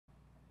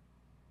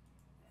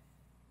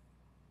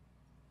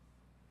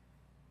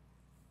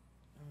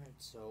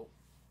So,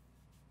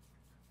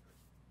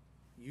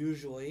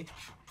 usually,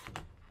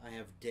 I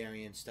have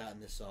Darian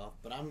starting this off,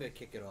 but I'm going to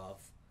kick it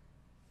off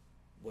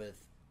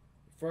with,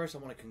 first I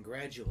want to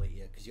congratulate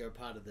you, because you're a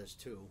part of this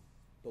too,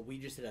 but we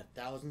just hit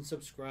 1,000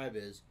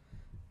 subscribers.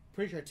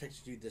 Pretty sure I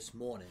texted you this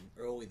morning,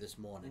 early this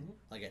morning,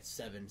 like at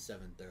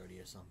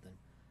 7:30 or something.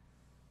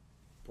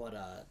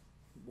 But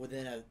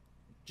within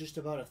just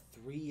about a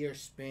 3-year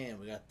span,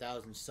 we got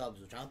 1,000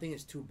 subs, which I don't think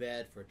is too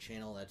bad for a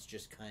channel that's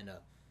just kind of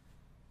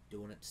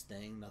doing its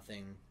thing.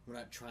 Nothing. We're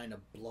not trying to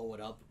blow it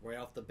up right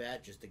off the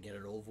bat just to get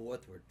it over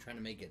with. We're trying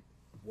to make it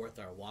worth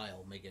our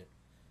while, make it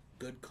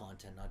good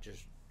content, not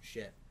just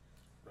shit.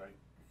 Right.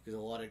 Because a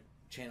lot of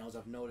channels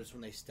I've noticed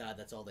when they start,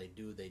 that's all they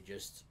do. They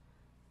just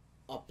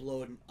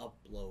upload and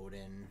upload,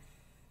 and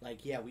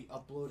like, yeah, we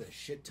upload a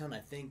shit ton. I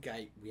think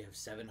we have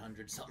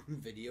 700 something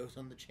videos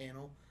on the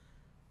channel,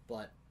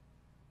 but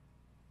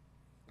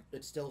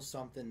it's still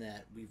something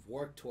that we've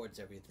worked towards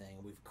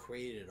everything. We've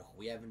created it all.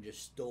 We haven't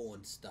just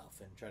stolen stuff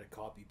and tried to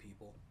copy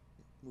people.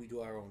 We do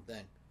our own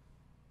thing.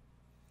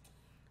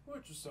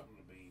 Which is something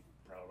to be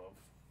proud of,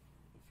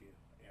 if you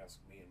ask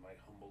me, in my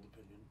humbled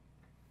opinion.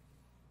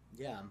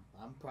 Yeah,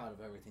 I'm proud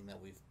of everything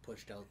that we've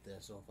pushed out there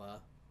so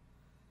far.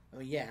 I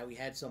mean, yeah, we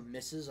had some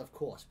misses, of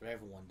course, but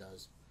everyone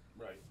does.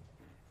 Right.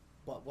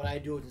 But what I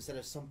do is, instead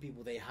of some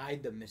people, they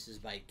hide the misses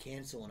by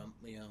canceling them,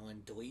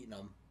 and deleting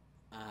them,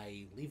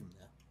 I leave them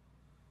there.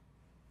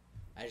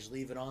 I just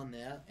leave it on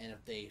there, and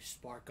if they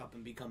spark up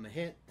and become a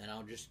hit, then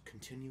I'll just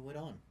continue it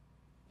on.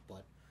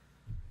 But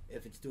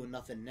if it's doing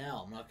nothing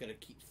now, I'm not going to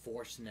keep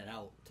forcing it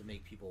out to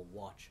make people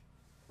watch.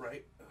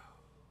 Right.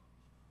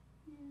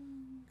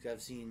 Because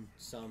I've seen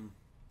some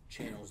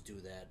channels do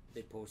that.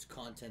 They post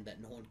content that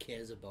no one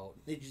cares about.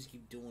 They just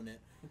keep doing it.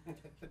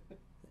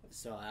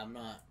 So I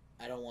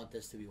don't want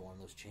this to be one of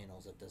those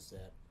channels that does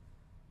that.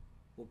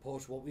 We'll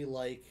post what we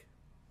like,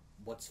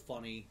 what's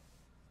funny,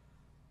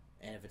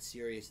 and if it's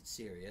serious, it's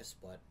serious,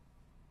 but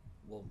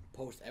we'll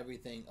post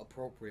everything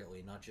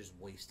appropriately, not just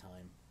waste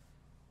time.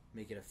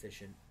 Make it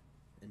efficient,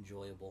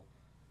 enjoyable.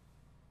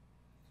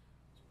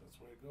 That's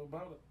the way to go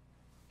about it.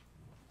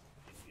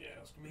 If you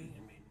ask me, I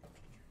mean,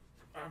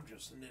 I'm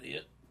just an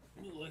idiot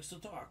who likes to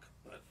talk,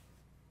 but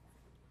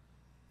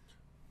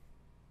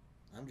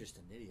I'm just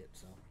an idiot,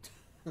 so.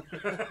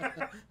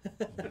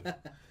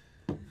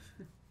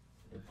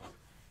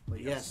 But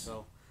yeah,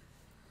 so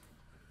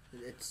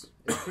it's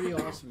pretty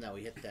awesome that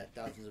we hit that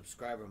 1,000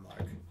 subscriber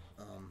mark.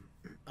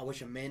 I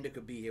wish Amanda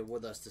could be here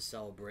with us to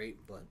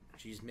celebrate, but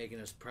she's making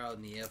us proud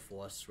in the Air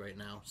Force right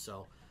now.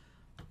 So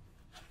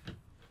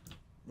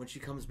when she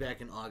comes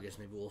back in August,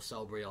 maybe we'll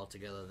celebrate all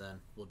together.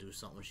 Then we'll do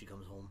something when she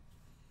comes home.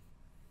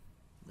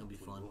 It'll be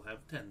fun. We'll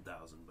have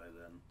 10,000 by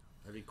then.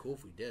 That'd be cool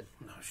if we did.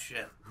 No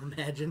shit.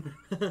 Imagine.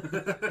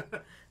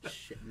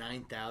 Shit,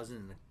 9,000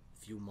 in a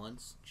few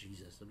months.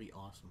 Jesus, that'd be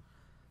awesome.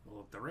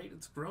 Well, at the rate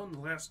it's grown the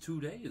last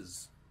 2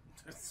 days,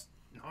 that's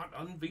not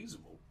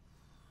unfeasible.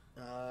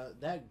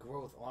 That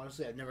growth,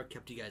 honestly, I've never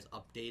kept you guys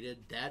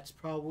updated. That's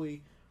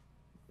probably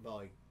about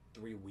like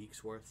 3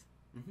 weeks worth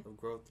of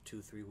growth,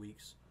 2-3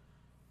 weeks.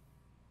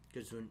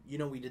 Because when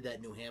we did that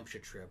New Hampshire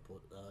trip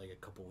like a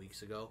couple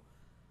weeks ago,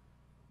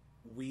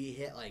 we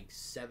hit like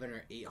 700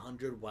 or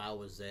 800 while I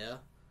was there.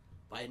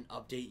 But I didn't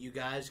update you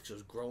guys because it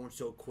was growing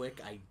so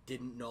quick. I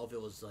didn't know if it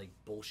was like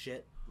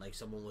bullshit, like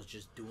someone was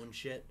just doing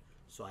shit.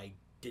 So I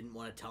didn't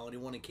want to tell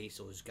anyone in case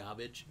it was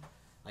garbage.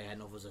 Like, I didn't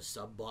know if it was a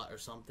sub bot or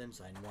something,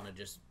 so I didn't want to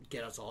just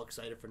get us all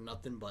excited for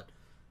nothing. But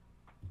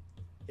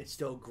it's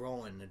still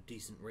growing at a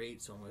decent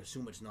rate, so I'm going to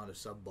assume it's not a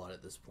sub bot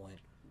at this point.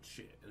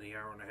 Shit, in the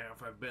hour and a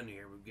half I've been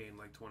here, we've gained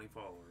like 20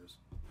 followers.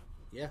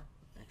 Yeah,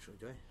 actually,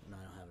 do I? No,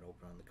 I don't have it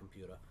open on the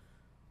computer.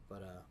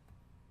 But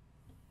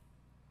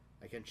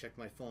I can check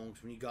my phone,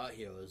 because when you got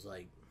here, it was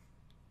like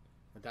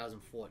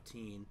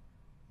 1,014.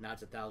 Now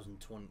it's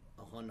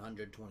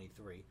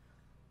 1,123.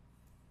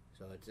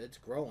 So it's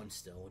growing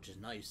still, which is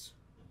nice.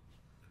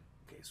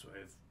 Okay, so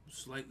I've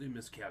slightly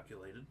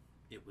miscalculated.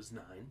 It was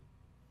 9.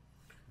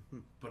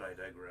 But I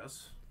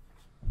digress.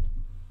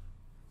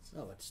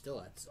 No, it's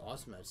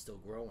awesome that it's still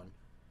growing.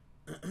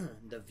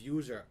 The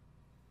views are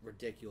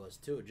ridiculous,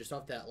 too. Just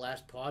off that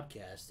last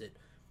podcast,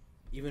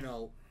 even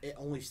though it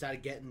only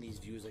started getting these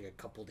views like a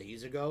couple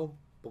days ago,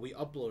 but we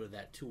uploaded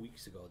that 2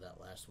 weeks ago, that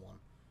last one.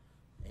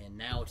 And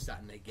now it's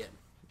starting to get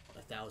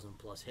 1,000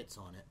 plus hits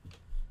on it.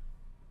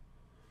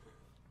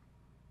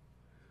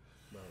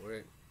 But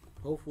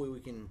hopefully we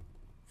can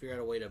figure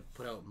out a way to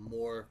put out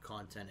more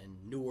content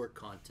and newer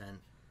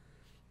content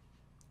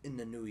in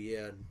the new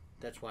year.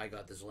 That's why I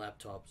got this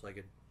laptop, so I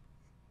could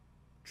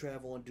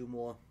travel and do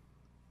more.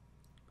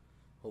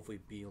 Hopefully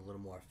be a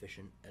little more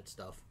efficient at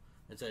stuff.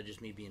 Instead of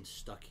just me being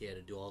stuck here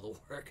to do all the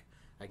work,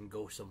 I can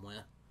go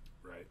somewhere.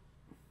 Right.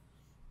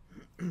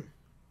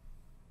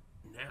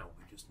 Now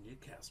we just need a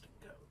casting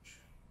couch.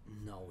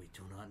 No, we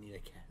do not need a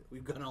casting.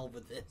 We've gone over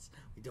this.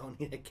 We don't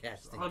need a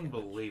casting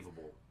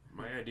Unbelievable. Couch.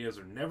 My ideas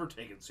are never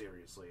taken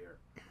seriously here.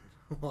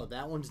 Well,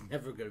 that one's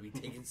never going to be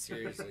taken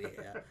seriously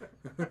here.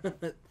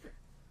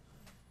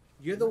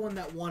 You're the one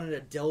that wanted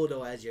a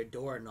dildo as your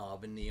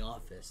doorknob in the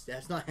office.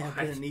 That's not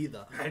happening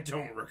either. I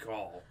don't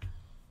recall.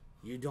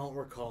 You don't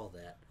recall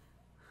that.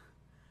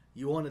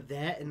 You wanted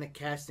that and the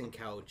casting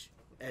couch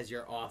as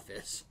your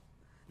office.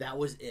 That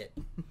was it.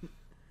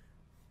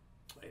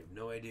 I have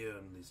no idea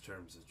on these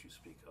terms that you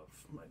speak of,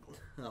 Michael.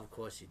 Of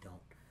course you don't.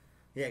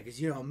 Yeah,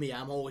 because you know me,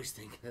 I'm always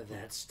thinking of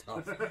that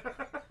stuff.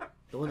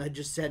 The one I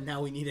just said,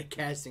 now we need a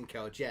casting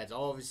couch. Yeah,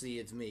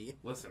 it's me.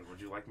 Listen, would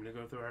you like me to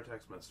go through our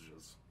text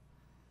messages?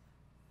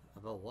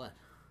 About what?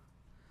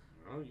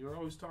 Well, you're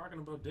always talking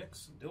about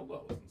dicks and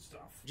dildos and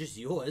stuff. Just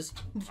yours.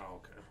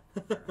 Oh, okay.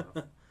 Fair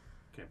enough.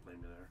 Can't blame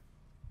you there.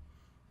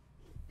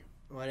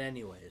 But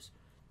anyways,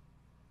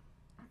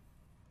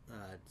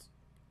 it's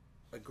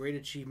a great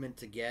achievement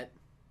to get,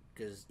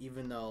 because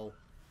even though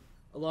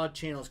a lot of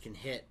channels can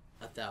hit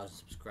 1,000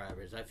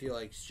 subscribers, I feel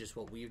like it's just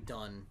what we've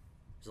done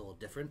is a little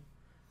different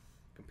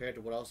compared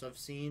to what else I've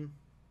seen,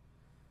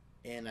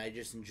 and I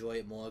just enjoy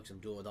it more because I'm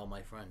doing it with all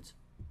my friends.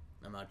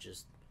 I'm not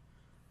just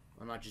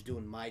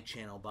doing my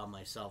channel by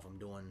myself. I'm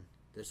doing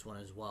this one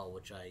as well,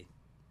 which I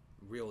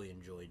really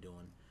enjoy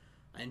doing.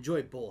 I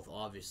enjoy both,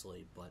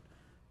 obviously, but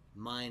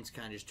mine's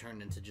kind of just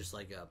turned into just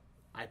like a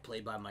I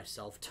play by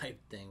myself type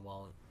thing,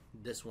 while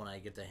this one I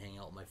get to hang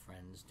out with my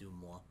friends, do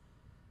more.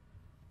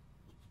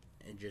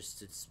 And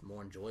just, it's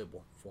more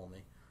enjoyable for me.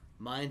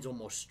 Mine's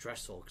almost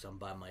stressful because I'm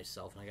by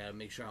myself, and I gotta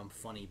make sure I'm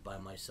funny by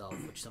myself,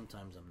 which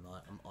sometimes I'm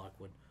not. I'm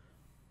awkward.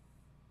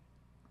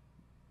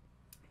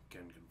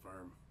 Can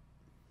confirm.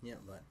 Yeah,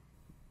 but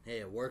hey,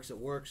 it works,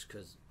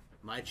 because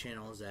my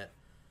channel is at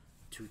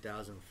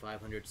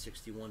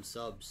 2,561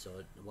 subs,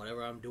 so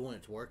whatever I'm doing,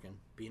 it's working.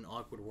 Being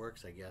awkward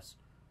works, I guess.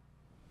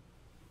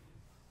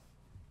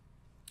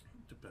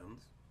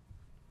 Depends.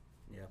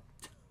 Yeah.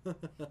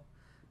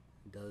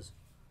 It does.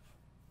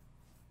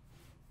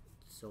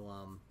 So,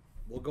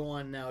 we'll go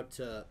on now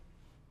to...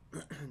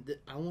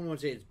 I don't want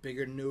to say it's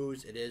bigger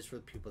news. It is for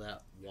the people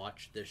that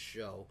watch this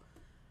show.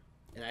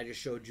 And I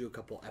just showed you a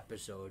couple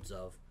episodes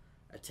of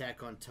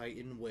Attack on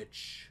Titan,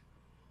 which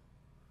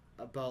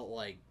about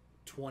like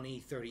 20,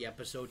 30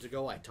 episodes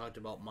ago, I talked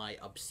about my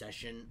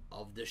obsession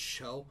of this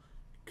show,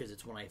 because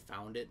it's when I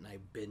found it, and I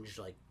binged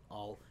like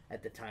all,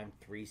 at the time,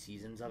 3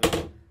 seasons of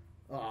it.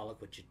 Oh,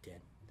 look what you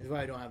did. That's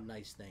why I don't have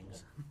nice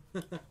things.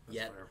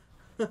 Yet.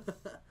 Fair.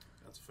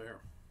 That's fair.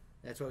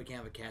 That's why we can't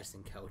have a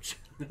casting couch.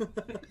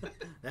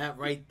 That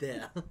right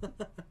there.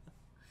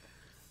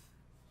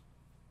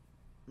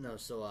 No,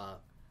 so,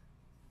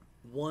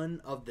 one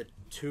of the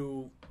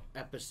 2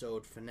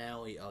 episode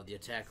finale of the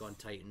Attack on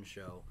Titan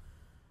show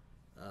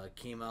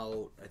came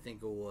out, I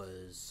think it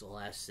was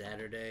last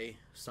Saturday,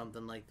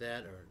 something like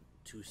that, or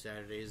 2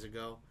 Saturdays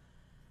ago.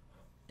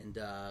 And,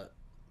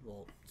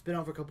 well, it's been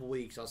on for a couple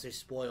weeks. I'll say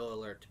spoiler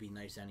alert to be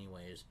nice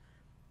anyways.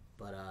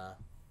 But,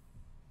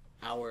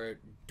 our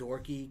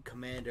dorky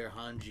Commander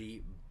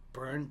Hanji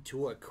burned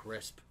to a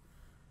crisp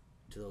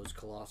to those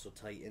colossal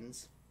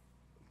titans.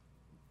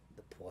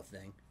 The poor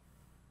thing.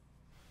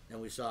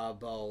 And we saw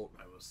about...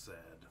 I was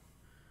sad.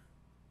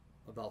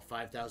 About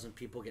 5,000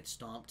 people get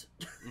stomped.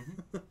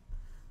 Mm-hmm.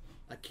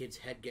 A kid's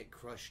head get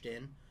crushed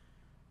in.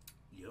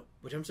 Yep.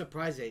 Which I'm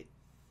surprised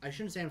I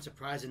shouldn't say I'm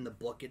surprised in the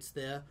book it's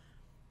there,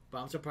 but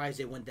I'm surprised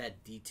they went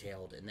that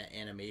detailed in the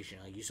animation.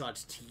 Like, you saw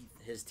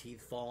his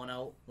teeth falling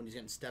out when he's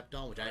getting stepped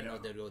on, which I didn't know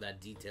they'd go that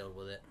detailed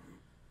with it.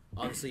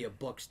 Obviously, a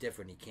book's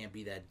different. He can't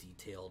be that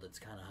detailed. It's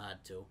kind of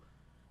hard to.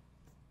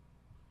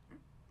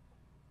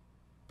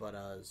 But,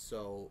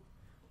 so,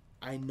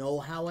 I know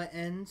how it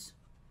ends,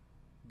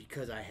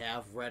 because I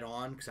have read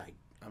on, because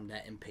I'm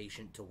that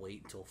impatient to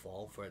wait until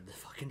fall for the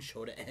fucking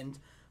show to end.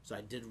 So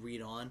I did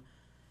read on.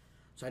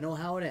 So I know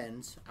how it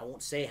ends. I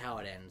won't say how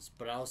it ends,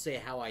 but I'll say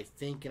how I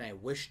think and I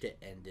wished it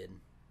ended.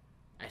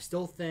 I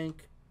still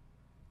think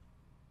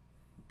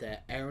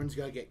that Aaron's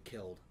gonna get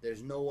killed.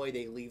 There's no way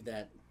they leave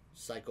that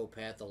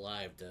psychopath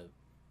alive to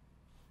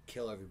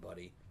kill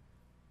everybody.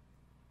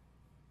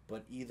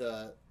 But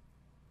either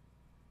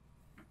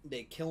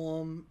they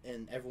kill him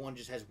and everyone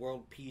just has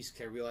world peace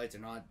because they realize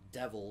they're not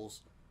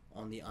devils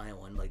on the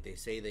island like they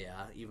say they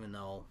are, even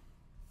though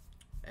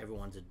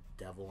everyone's a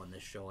devil in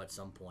this show at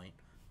some point,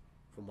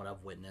 from what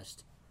I've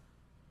witnessed.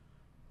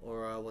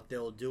 Or what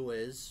they'll do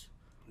is...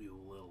 You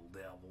little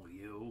devil,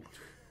 you.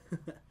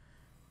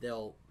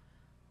 They'll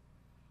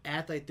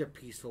act like they're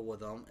peaceful with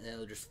them, and then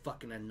they'll just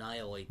fucking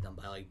annihilate them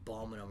by, like,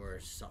 bombing them or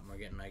something, or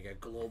getting, like, a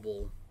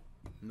global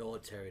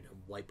military to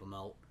wipe them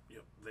out.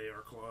 Yep, they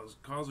are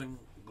causing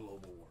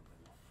global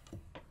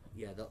warming.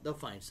 Yeah, they'll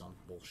find some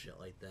bullshit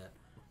like that.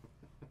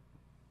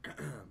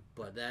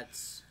 But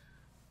that's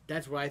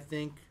what I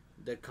think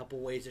the couple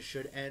ways it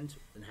should end,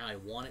 and how I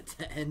want it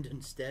to end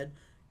instead,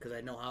 because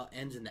I know how it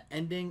ends. And the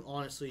ending,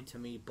 honestly, to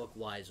me,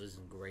 book-wise,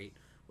 isn't great,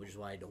 which is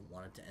why I don't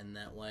want it to end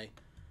that way.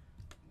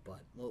 But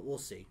we'll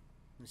see.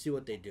 Let's see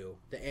what they do.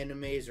 The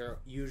animes are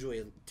usually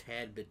a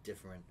tad bit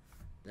different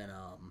than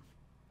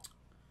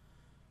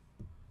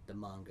the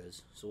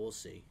mangas, so we'll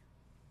see.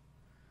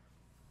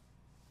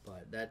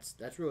 But that's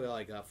really all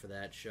I got for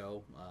that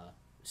show.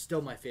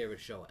 Still my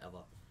favorite show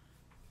ever.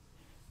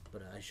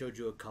 But I showed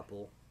you a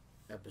couple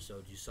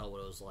episodes. You saw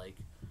what it was like.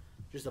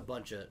 Just a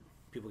bunch of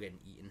people getting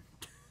eaten.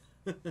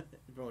 Pretty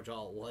much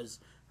all it was.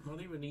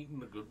 Not even eaten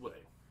the good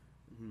way.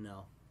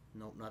 No.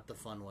 Nope, not the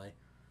fun way.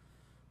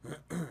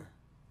 Unbelievable.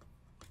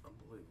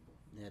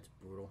 Yeah, it's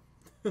brutal.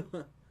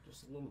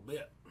 Just a little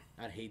bit.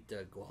 I'd hate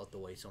to go out the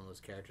way some of those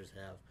characters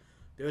have.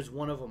 There's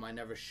one of them I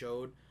never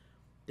showed.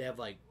 They have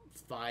like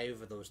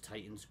 5 of those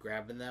titans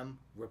grabbing them,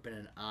 ripping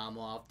an arm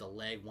off, the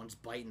leg, one's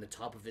biting the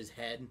top of his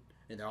head,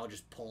 and they're all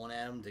just pulling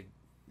at him to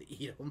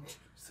eat him.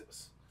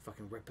 Jesus.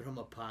 Fucking ripping him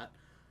apart.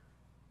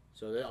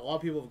 So a lot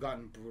of people have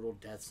gotten brutal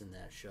deaths in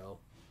that show.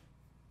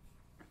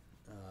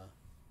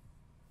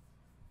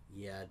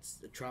 Yeah, it's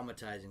a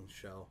traumatizing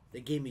show. They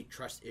gave me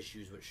trust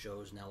issues with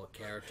shows now with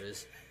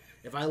characters.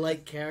 If I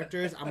like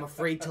characters, I'm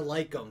afraid to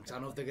like them because I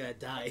don't know if they're going to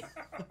die.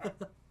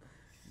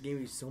 Gave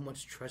me so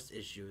much trust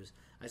issues.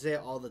 I say it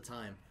all the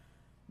time.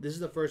 This is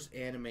the first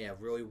anime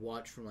I've really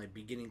watched from like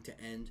beginning to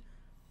end.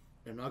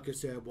 I'm not going to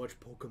say I've watched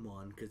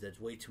Pokemon because there's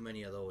way too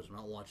many of those. I'm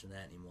not watching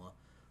that anymore.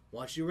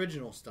 Watch the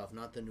original stuff,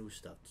 not the new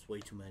stuff. It's way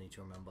too many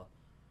to remember.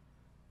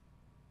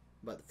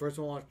 But the first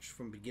one I watched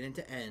from beginning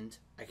to end,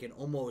 I can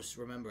almost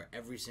remember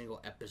every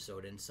single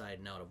episode inside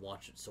and out. I've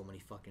watched it so many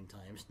fucking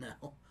times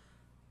now.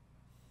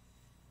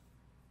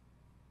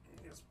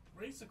 It's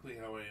basically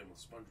how I am with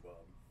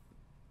SpongeBob.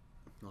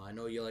 No, I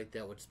know you like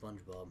that with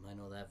SpongeBob. I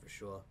know that for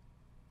sure.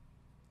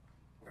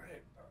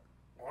 Right.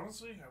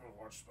 Honestly, haven't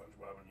watched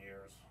SpongeBob in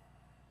years.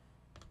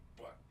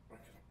 But I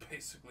can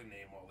basically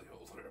name all the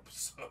older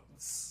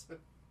episodes.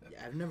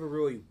 Yeah, I've never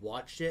really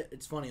watched it.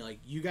 It's funny, like,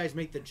 you guys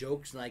make the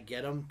jokes and I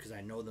get them because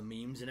I know the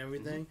memes and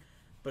everything. Mm-hmm.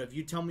 But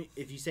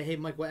if you say, hey,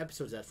 Mike, what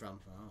episode's that from?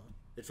 Oh,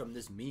 it's from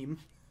this meme.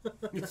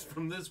 It's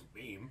from this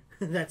meme.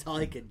 That's all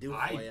I can do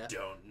for you. I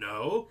don't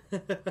know.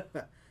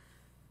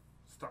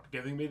 Stop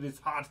giving me these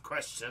hard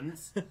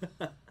questions.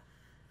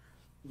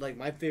 Like,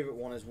 my favorite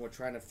one is when we're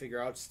trying to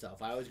figure out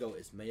stuff. I always go,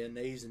 is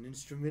mayonnaise an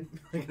instrument?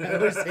 Like, I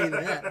always say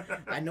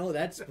that. I know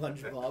that's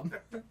SpongeBob.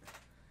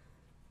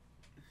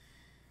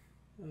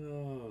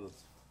 Oh,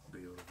 that's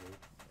beautiful.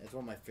 That's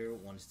one of my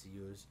favorite ones to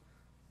use.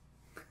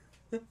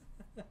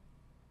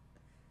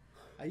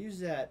 I use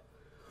that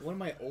one of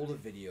my older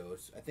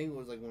videos. I think it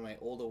was like one of my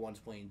older ones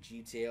playing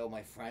GTA.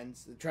 My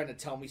friends trying to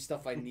tell me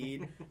stuff I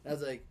need. And I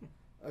was like,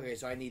 okay,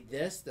 so I need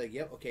this. They're like,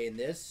 yep. Okay, and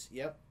this.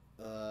 Yep.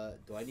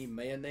 Do I need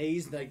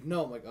mayonnaise? And like,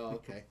 no. I'm like,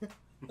 oh, okay.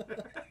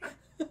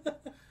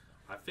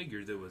 I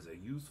figured it was a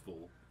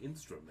useful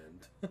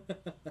instrument.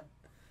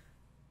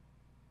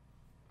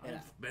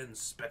 I've been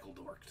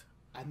speckled-dorked.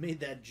 I made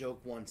that joke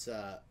once.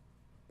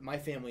 My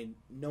family,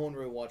 no one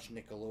really watched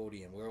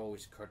Nickelodeon. We're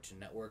always Cartoon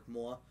Network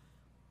more.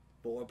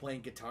 But we're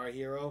playing Guitar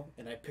Hero,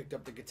 and I picked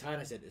up the guitar,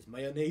 and I said, is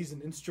mayonnaise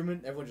an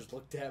instrument? Everyone just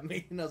looked at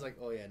me, and I was like,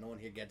 oh yeah, no one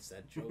here gets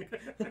that joke.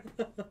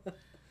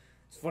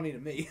 It's funny to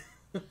me.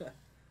 It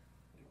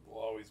will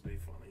always be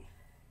funny.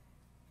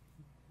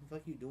 What the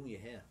fuck are you doing with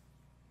your hair?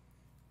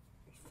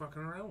 Just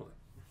fucking around with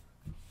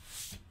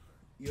it.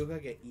 You look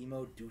like an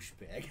emo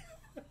douchebag.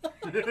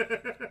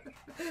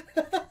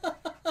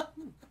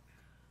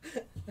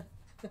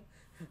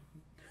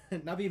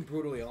 Not being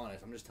brutally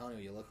honest, I'm just telling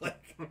you what you look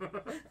like.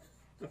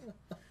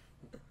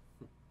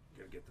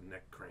 Gotta get the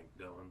neck crank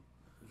going.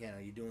 Yeah, no,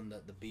 you're doing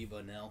the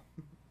Bieber now.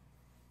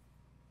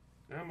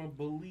 I'm a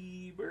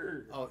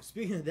believer. Oh,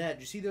 speaking of that,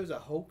 did you see there was a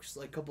hoax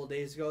like a couple of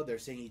days ago? They're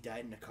saying he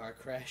died in a car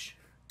crash.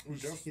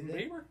 Was Justin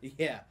Bieber?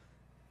 Yeah.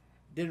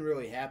 Didn't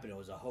really happen. It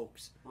was a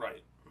hoax.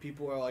 Right.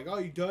 People were like, oh,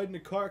 you died in a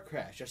car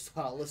crash. I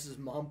saw Alyssa's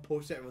mom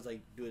post it. It was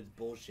like, dude, it's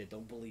bullshit.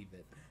 Don't believe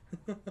it.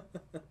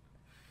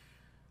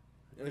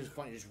 It was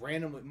funny. Just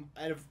random.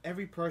 Out of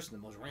every person,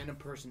 the most random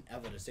person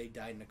ever to say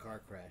died in a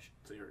car crash.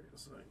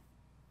 Serious thing.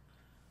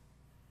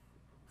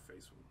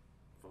 Face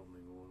phone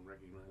even won't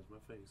recognize my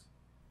face.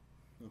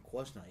 Of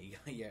course not. You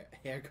got your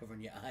hair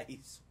covering your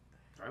eyes.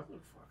 I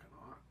look fucking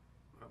hot.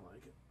 I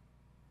like it.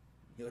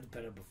 You looked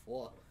better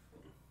before.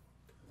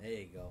 There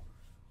you go.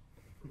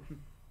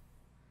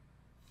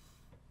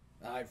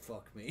 I'd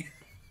fuck me.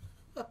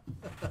 10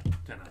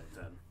 out of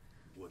 10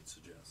 would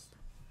suggest.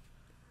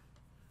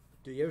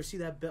 Do you ever see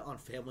that bit on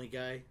Family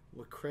Guy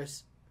with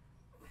Chris?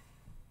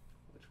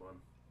 Which one?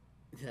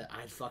 Yeah,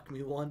 I'd fuck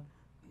me one.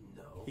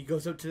 No. He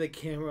goes up to the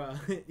camera,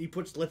 he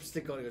puts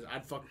lipstick on, he goes,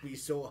 I'd fuck me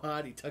so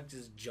hard, he tucks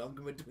his junk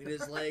in between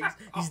his legs,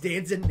 he's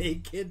dancing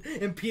naked,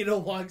 and Peter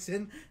walks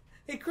in,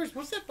 hey Chris,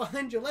 what's that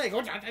behind your leg?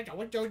 And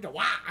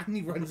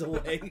he runs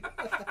away.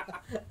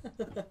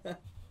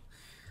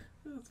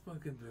 That's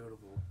fucking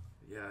beautiful.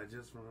 Yeah, I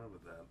just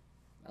remembered that.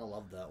 I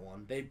love that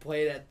one. They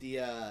played at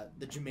the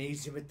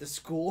gymnasium at the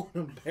school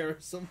and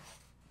embarrass him.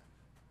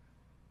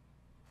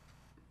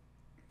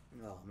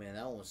 Oh man,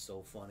 that one was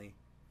so funny.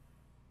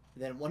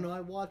 Then one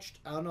I watched,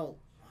 I don't know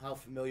how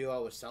familiar you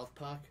are with South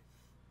Park,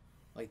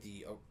 like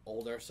the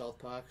older South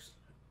Parks,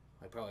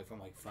 like probably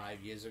from like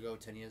 5 years ago,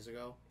 10 years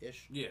ago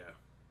ish. Yeah.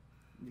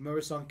 You remember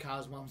the song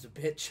 "Kyle's Mom's a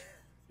Bitch"?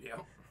 Yeah.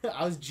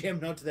 I was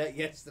jamming out to that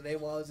yesterday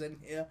while I was in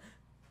here.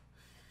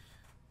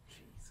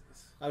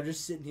 Jesus. I was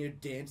just sitting here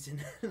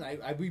dancing, and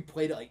I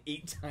replayed it like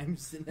 8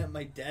 times sitting at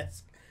my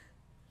desk.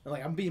 I'm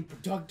like, I'm being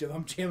productive.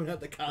 I'm jamming out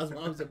the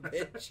Cosmos a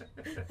bitch.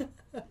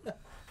 The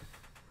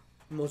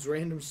most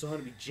random song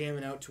to be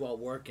jamming out to while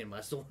working, but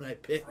that's the one I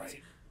picked.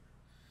 Right.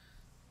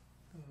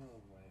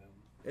 Oh, man.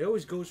 It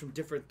always goes from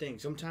different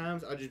things.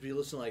 Sometimes I'll just be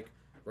listening to, like,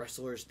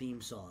 wrestlers'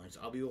 theme songs.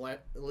 I'll be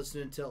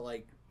listening to,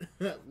 like,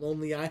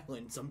 Lonely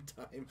Island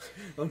sometimes.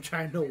 I'm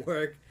trying to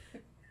work.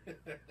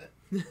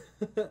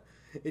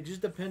 It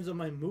just depends on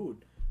my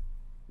mood.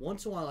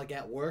 Once in a while, like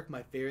at work,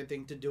 my favorite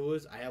thing to do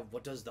is I have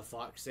What Does the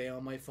Fox Say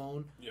on my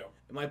phone. Yeah.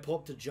 And when I pull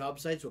up to job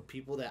sites with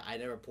people that I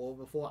never pulled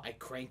up before, I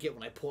crank it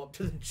when I pull up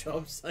to the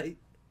job site.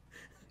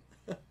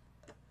 That's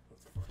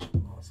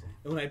fucking awesome.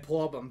 And when I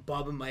pull up, I'm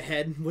bobbing my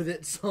head with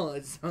it,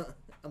 so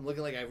I'm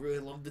looking like I really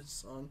love this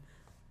song.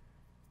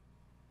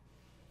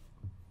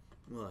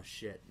 Oh,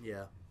 shit,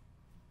 yeah.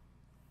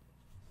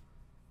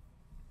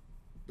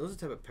 Those are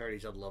the type of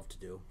parodies I'd love to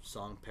do.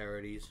 Song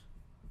parodies.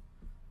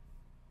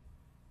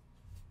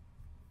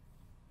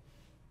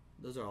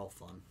 Those are all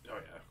fun. Oh,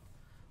 yeah.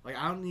 Like,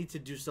 I don't need to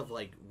do stuff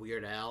like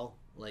Weird Al.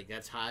 Like,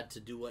 that's hard to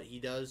do what he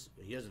does.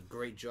 He does a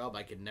great job.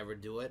 I could never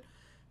do it.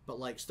 But,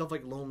 like, stuff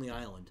like Lonely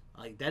Island.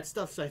 Like, that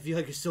stuff I feel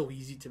like is so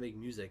easy to make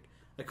music.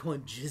 Like,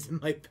 going Jizz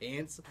in My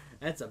Pants.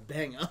 That's a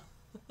banger.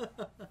 I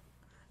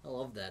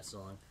love that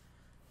song.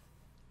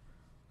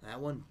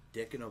 That one,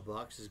 Dick in a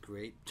Box, is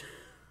great.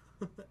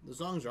 The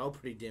songs are all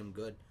pretty damn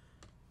good.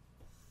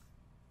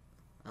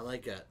 I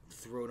like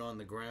Throw It on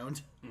the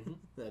Ground. Mm-hmm.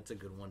 That's a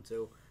good one,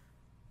 too.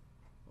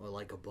 Or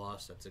Like a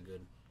Boss, that's a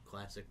good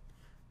classic.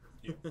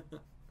 Yeah.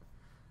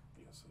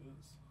 Yes, it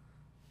is.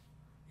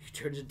 He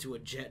turns into a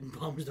jet and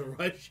bombs the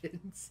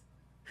Russians.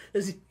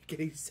 Doesn't make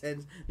any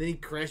sense. Then he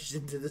crashes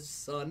into the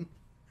sun.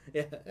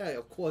 Yeah,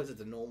 of course, it's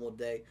a normal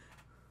day.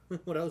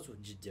 What else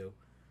would you do?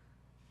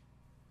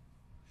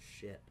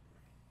 Shit.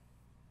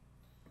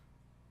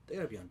 They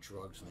gotta be on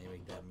drugs when they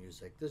make that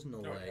music. There's no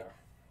way. Yeah.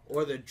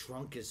 Or they're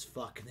drunk as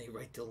fuck and they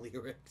write the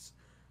lyrics.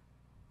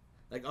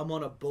 Like, I'm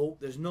on a boat.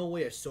 There's no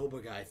way a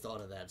sober guy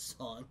thought of that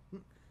song.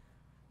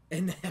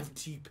 And they have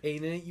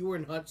T-Pain in it. You were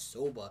not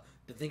sober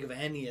to think of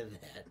any of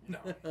that. No.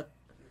 You're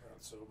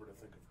not sober to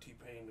think of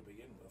T-Pain to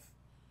begin with.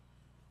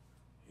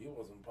 He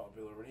wasn't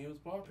popular when he was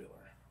popular.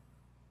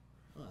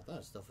 Oh, I thought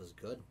his stuff was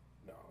good.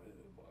 No, it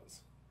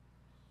was.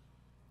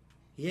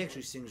 He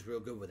actually sings real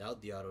good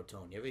without the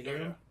auto-tone. You ever hear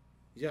him?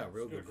 He's got a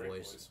real good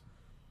voice.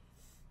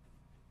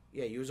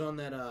 Yeah, he was on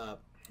that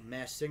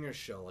Masked Singer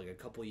show like a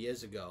couple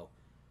years ago.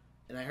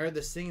 And I heard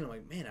this singing. I'm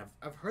like, man,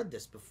 I've heard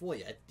this before.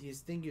 Yeah, you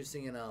think you're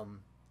singing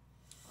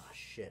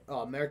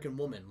American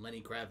Woman,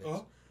 Lenny Kravitz.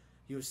 Uh-huh.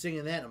 He was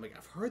singing that. And I'm like,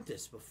 I've heard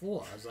this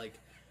before. I was like,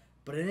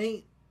 but it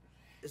ain't.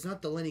 It's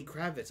not the Lenny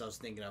Kravitz I was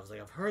thinking. I was like,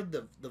 I've heard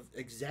the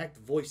exact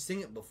voice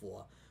sing it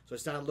before. So I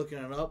started looking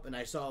it up, and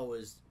I saw it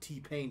was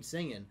T-Pain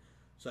singing.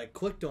 So I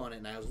clicked on it,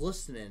 and I was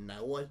listening, and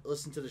I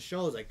listened to the show.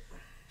 I was like,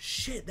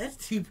 shit, that's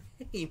T-Pain.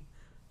 It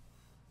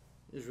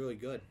was really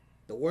good.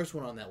 The worst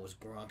one on that was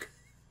Gronk.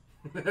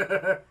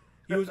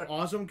 He was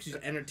awesome because he's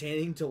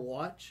entertaining to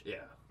watch. Yeah.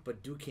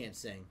 But Duke can't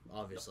sing,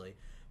 obviously.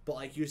 But,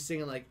 like, he was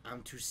singing, like,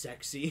 I'm too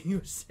sexy. He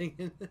was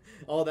singing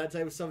all that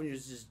type of stuff, and he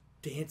was just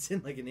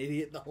dancing like an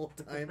idiot the whole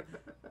time.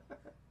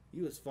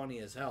 He was funny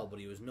as hell, but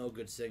he was no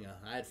good singer.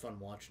 I had fun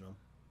watching him.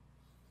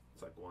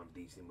 It's like one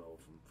DC Mo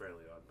from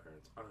Fairly Odd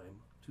Parents. I'm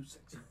too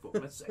sexy for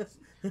my sexy.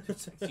 Too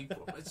sexy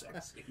for my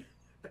sexy.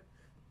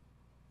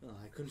 Oh,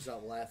 I couldn't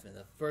stop laughing.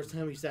 The first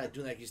time he started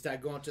doing that, he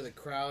started going to the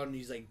crowd and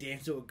he's like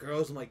dancing with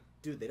girls. I'm like,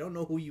 dude, they don't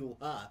know who you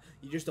are.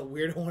 You're just a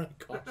weirdo in a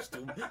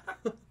costume.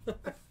 I'm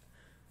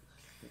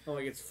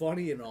like, it's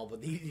funny and all,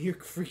 but you're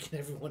freaking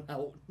everyone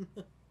out.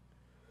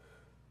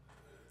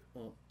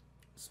 Well,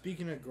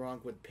 speaking of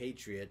Gronk with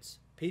Patriots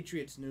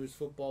news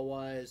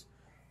football-wise,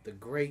 the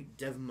great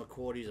Devin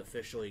McCourty's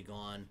officially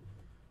gone.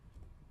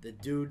 The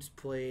dude's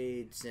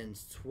played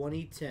since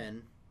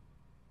 2010.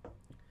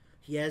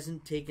 He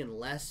hasn't taken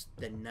less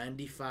than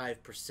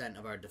 95%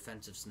 of our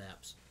defensive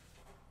snaps.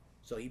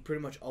 So he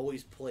pretty much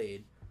always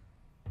played.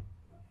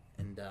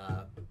 And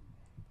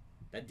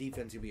that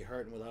defense will be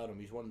hurting without him.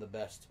 He's one of the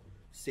best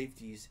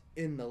safeties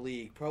in the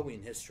league, probably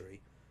in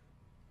history.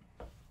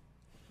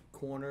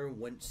 Corner,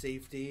 went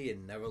safety,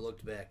 and never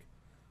looked back.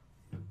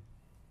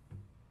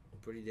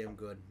 Pretty damn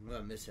good. I'm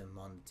going to miss him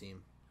on the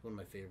team. One of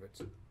my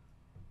favorites.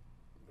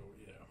 Oh,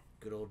 yeah.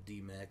 Good old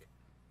D-Mac.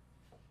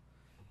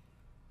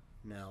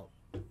 Now,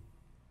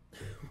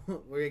 we're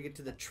going to get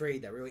to the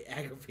trade that really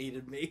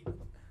aggravated me.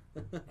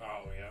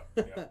 Oh,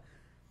 yeah.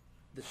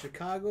 The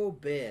Chicago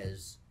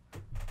Bears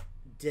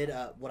did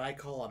what I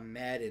call a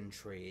Madden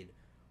trade.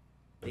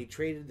 They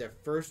traded their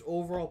first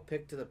overall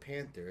pick to the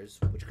Panthers,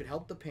 which could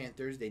help the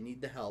Panthers. They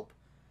need the help.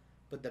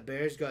 But the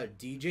Bears got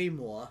DJ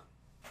Moore,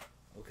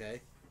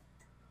 okay?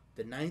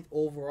 The 9th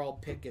overall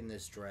pick in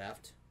this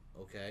draft,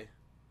 okay?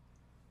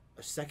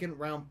 A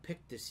second-round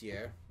pick this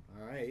year,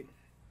 all right?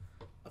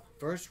 A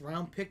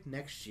first-round pick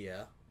next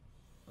year,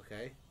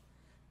 okay?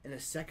 And a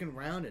second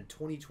round in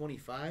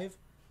 2025.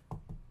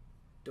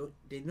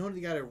 They know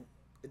they gotta.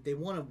 If they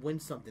want to win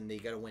something, they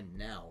gotta win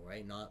now,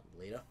 right? Not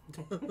later.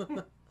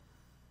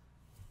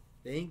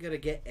 They ain't gonna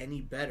get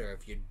any better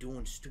if you're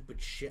doing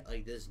stupid shit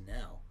like this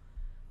now.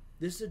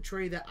 This is a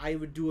trade that I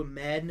would do in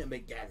Madden and be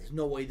like, yeah, there's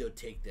no way they'll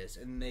take this.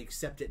 And they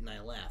accept it and I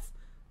laugh.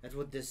 That's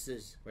what this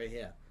is right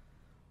here.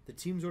 The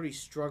team's already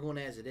struggling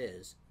as it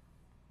is.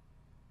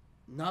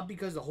 Not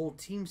because the whole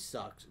team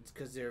sucks. It's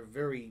because they're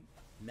very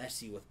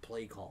messy with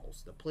play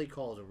calls. The play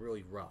calls are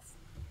really rough.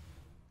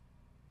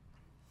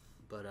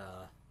 But,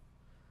 I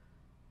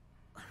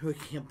really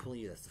can't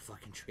believe that's the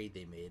fucking trade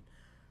they made.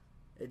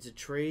 It's a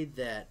trade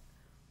that,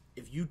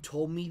 if you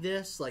told me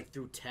this, like,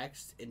 through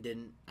text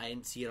and I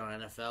didn't see it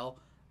on NFL,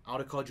 I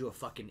would have called you a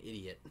fucking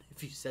idiot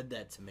if you said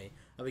that to me.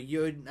 I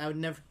mean, I would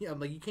never. I'm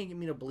like, you can't get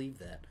me to believe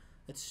that.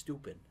 That's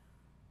stupid.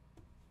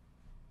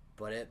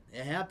 But it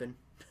happened.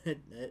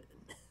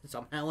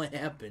 Somehow it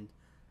happened.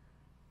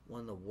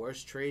 One of the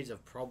worst trades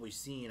I've probably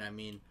seen. I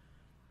mean,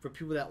 for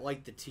people that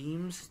like the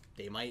teams,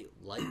 they might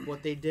like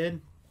what they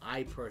did.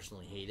 I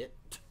personally hate it.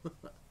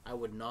 I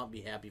would not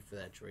be happy for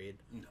that trade.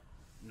 No,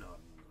 not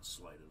in the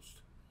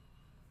slightest.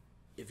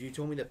 If you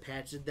told me the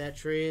Pats did that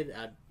trade,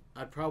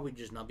 I'd probably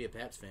just not be a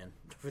Pats fan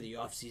for the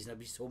offseason. I'd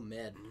be so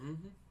mad.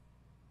 Mm-hmm.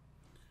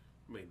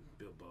 I mean,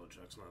 Bill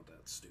Belichick's not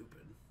that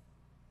stupid.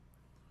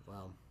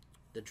 Well,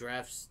 the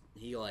drafts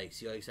he likes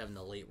having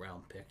the late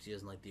round picks. He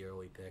doesn't like the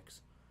early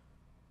picks.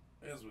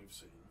 As we've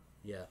seen.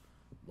 Yeah.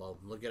 Well,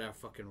 look at our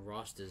fucking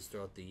rosters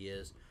throughout the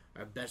years.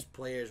 Our best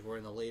players were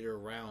in the later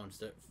rounds.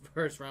 The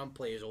first round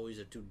players always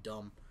are too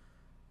dumb.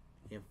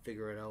 Can't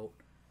figure it out.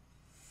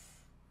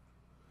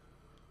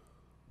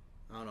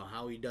 I don't know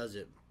how he does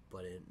it,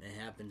 but it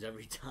happens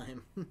every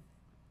time.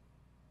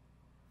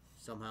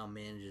 Somehow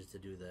manages to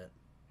do that.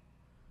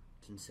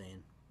 It's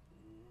insane.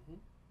 Mm-hmm.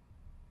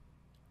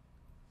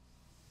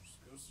 Just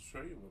goes to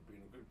show you what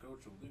being a good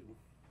coach will do.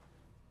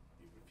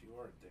 Even if you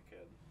are a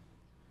dickhead.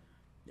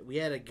 We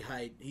had a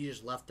guy, he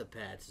just left the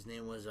Pats. His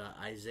name was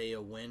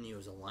Isaiah Wynn. He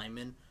was a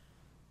lineman.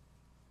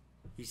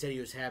 He said he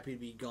was happy to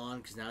be gone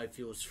because now he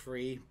feels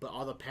free. But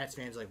all the Pats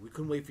fans are like, we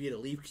couldn't wait for you to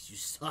leave because you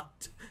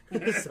sucked.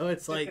 So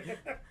it's like,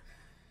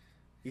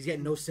 he's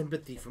getting no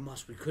sympathy from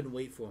us. We couldn't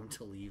wait for him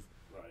to leave.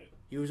 Right.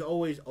 He was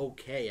always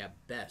okay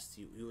at best.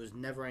 He was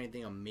never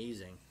anything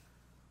amazing.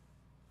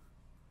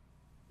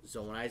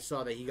 So when I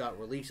saw that he got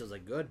released, I was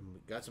like, good. We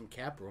got some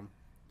cap room.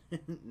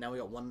 Now we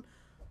got one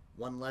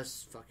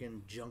less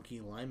fucking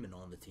junky lineman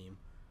on the team.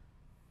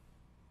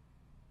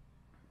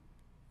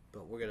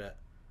 But we're going to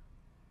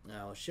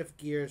now shift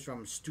gears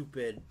from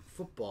stupid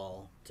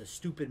football to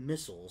stupid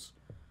missiles,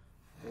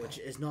 which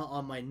is not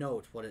on my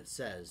note what it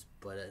says,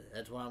 but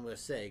that's what I'm going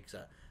to say because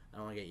I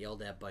don't want to get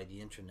yelled at by the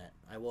internet.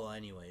 I will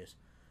anyways.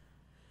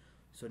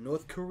 So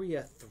North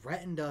Korea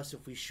threatened us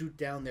if we shoot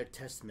down their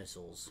test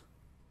missiles.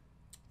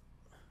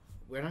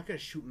 We're not going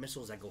to shoot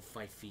missiles that go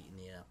 5 feet in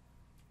the air.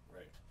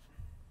 Right.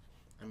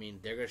 I mean,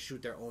 they're going to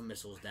shoot their own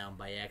missiles down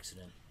by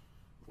accident.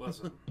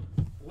 Listen,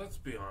 let's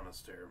be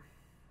honest here.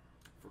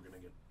 If we're going to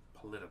get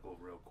political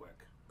real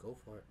quick. Go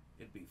for it.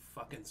 It'd be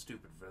fucking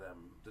stupid for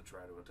them to try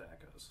to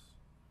attack us.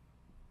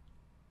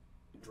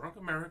 Drunk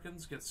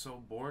Americans get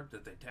so bored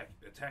that they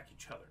attack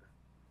each other.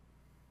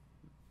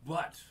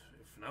 But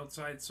if an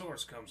outside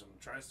source comes and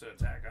tries to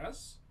attack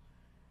us,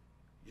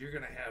 you're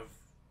going to have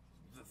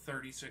the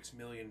 36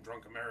 million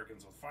drunk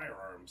Americans with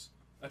firearms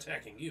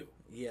attacking you.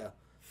 Yeah.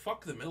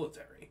 Fuck the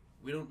military.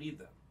 We don't need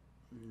them.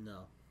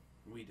 No.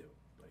 We do.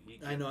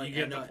 But I know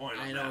the point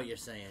I know what you're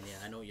saying.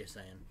 Yeah, I know what you're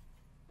saying.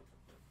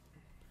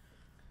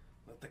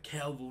 Let the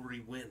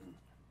cavalry win.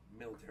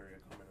 Military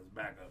will come in as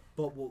backup.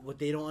 But what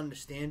they don't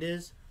understand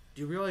is,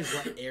 do you realize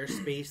what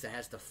airspace that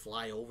has to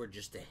fly over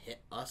just to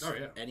hit us? Oh,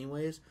 yeah.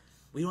 Anyways,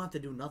 we don't have to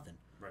do nothing.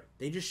 Right.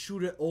 They just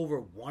shoot it over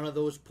one of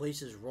those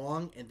places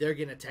wrong, and they're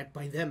getting attacked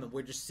by them, and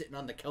we're just sitting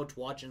on the couch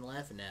watching,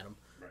 laughing at them.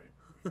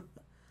 Right.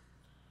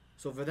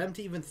 So for them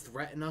to even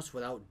threaten us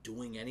without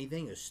doing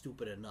anything is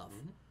stupid enough.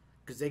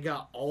 Because they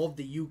got all of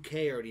the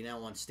UK already now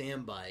on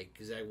standby.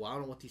 Because I don't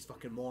know what these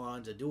fucking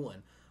morons are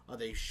doing. Are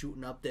they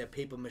shooting up their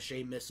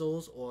papier-mâché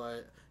missiles?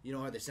 Or,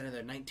 are they sending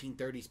their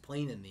 1930s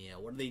plane in the air?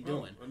 What are they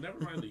doing? Well, never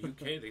mind the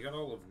UK. They got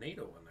all of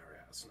NATO in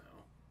their ass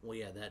now. Well,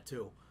 yeah, that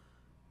too.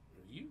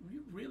 You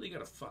really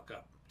got to fuck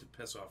up to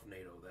piss off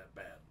NATO that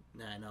bad.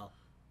 Nah, I know.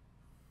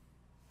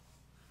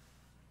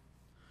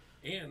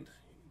 And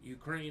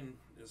Ukraine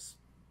is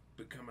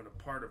becoming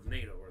a part of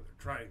NATO, or they're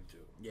trying to.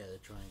 Yeah, they're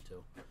trying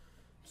to.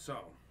 So,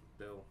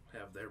 they'll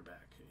have their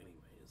back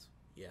anyways.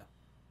 Yeah.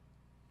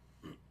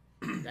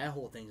 That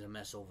whole thing's a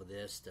mess over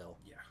there still.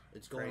 Yeah.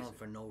 It's going on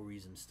for no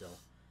reason still.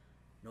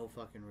 No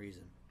fucking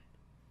reason.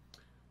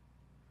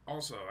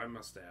 Also, I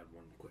must add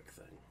one quick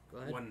thing. Go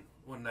ahead.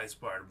 One nice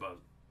part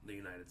about the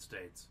United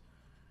States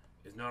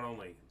is not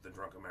only the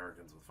drunk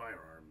Americans with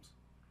firearms,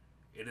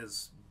 it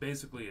is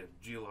basically a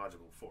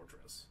geological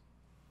fortress.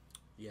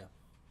 Yeah.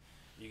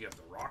 You got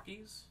the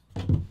Rockies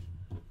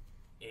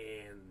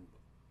and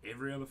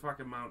every other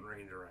fucking mountain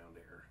range around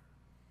here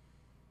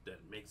that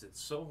makes it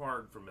so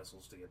hard for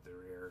missiles to get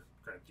through here.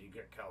 Correct, you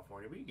get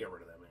California, but you get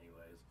rid of them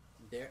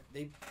anyways.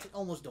 They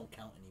almost don't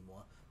count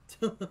anymore.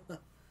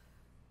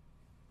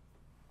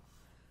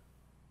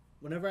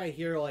 Whenever I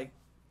hear, like,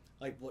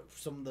 like what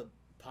some of the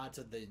parts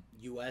of the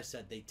U.S.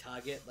 that they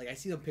target. Like I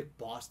see them pick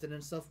Boston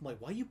and stuff. I'm like,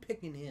 why are you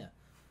picking here?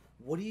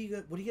 What are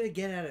you gonna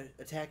get out of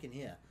attacking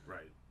here?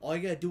 Right. All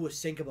you gotta do is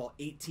sink about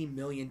 18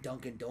 million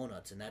Dunkin'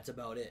 Donuts, and that's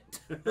about it.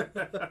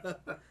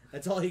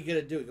 That's all you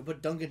gotta do. You can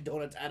put Dunkin'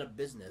 Donuts out of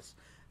business.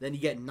 Then you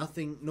get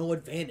no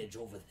advantage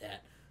over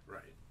that.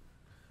 Right.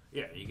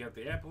 Yeah, you got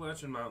the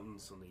Appalachian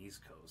Mountains on the East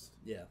Coast.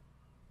 Yeah.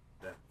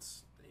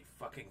 That's a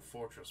fucking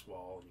fortress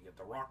wall. You get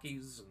the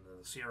Rockies and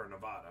the Sierra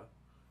Nevada.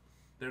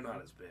 They're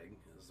not as big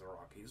as the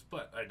Rockies,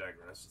 but I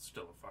digress. It's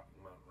still a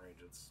fucking mountain range.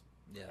 It's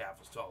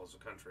half as tall as the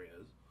country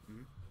is.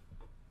 Mm-hmm.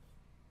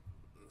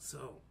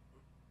 So,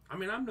 I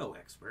mean, I'm no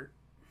expert.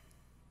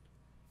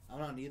 I'm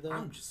not either.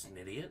 I'm just an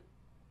idiot.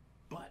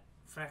 But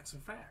facts are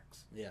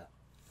facts. Yeah.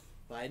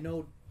 But I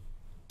know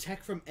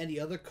tech from any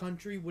other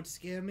country would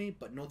scare me,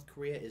 but North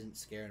Korea isn't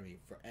scaring me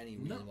for any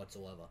reason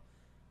whatsoever.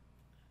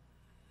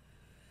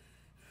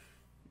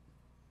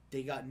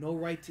 They got no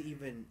right to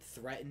even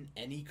threaten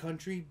any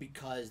country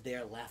because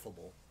they're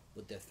laughable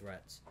with their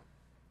threats.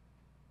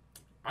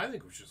 I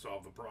think we should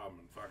solve the problem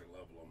and fucking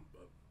level them,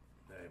 but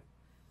hey.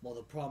 Well,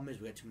 the problem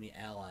is we got too many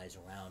allies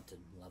around to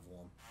level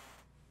them.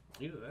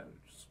 Either that or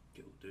just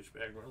get a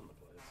douchebag around the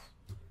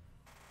place.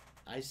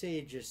 I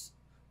say just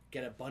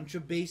get a bunch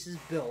of bases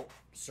built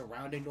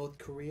surrounding North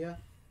Korea.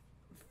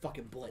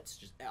 Fucking blitz.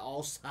 Just at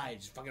all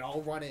sides. Fucking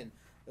all run in.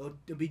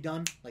 It'll be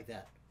done like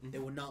that. Mm-hmm. They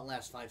would not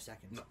last 5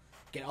 seconds. No.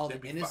 Get all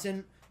the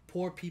innocent,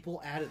 poor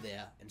people out of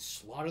there and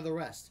slaughter the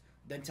rest.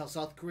 Then tell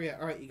South Korea,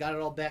 all right, you got it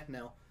all back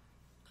now.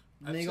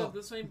 And I've said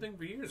the same thing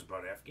for years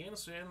about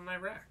Afghanistan and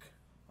Iraq.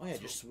 Oh, yeah,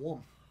 just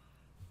swarm.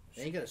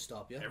 They ain't gonna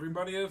stop you.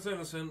 Everybody that's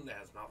innocent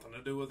has nothing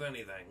to do with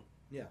anything.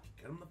 Yeah.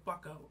 Get them the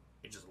fuck out.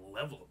 You just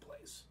level the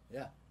place.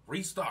 Yeah.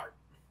 Restart.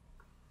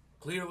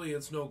 Clearly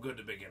it's no good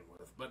to begin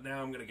with, but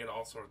now I'm gonna get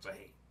all sorts of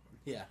hate.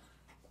 Yeah.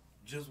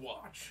 Just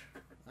watch.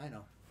 I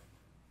know.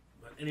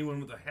 But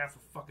anyone with a half a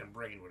fucking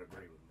brain would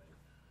agree with me.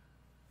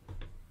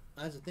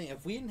 That's the thing.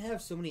 If we didn't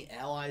have so many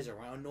allies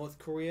around North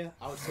Korea,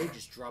 I would say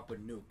just drop a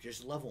nuke.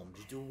 Just level them.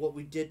 Just do what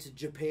we did to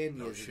Japan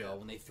years ago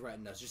when they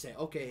threatened us. Just say,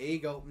 okay, here you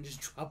go, and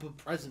just drop a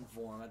present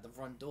for them at the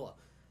front door.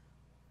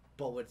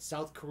 But with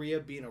South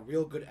Korea being a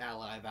real good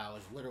ally of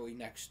ours, literally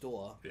next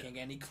door, can't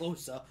get any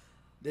closer,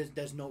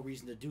 there's no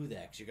reason to do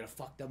that, because you're going to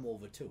fuck them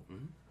over too.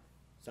 Mm-hmm.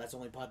 So that's the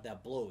only part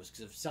that blows.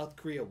 Because if South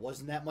Korea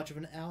wasn't that much of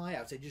an ally, I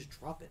would say just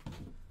drop it.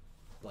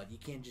 But you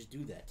can't just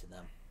do that to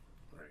them.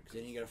 Because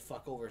then you gotta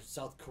fuck over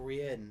South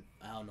Korea and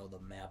I don't know the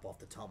map off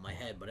the top of my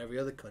head, but every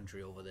other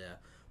country over there,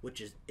 which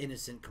is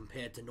innocent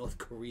compared to North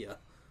Korea.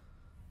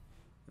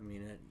 I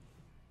mean, you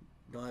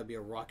don't have to be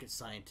a rocket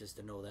scientist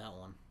to know that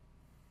one.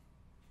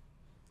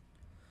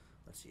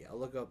 Let's see. I'll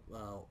look up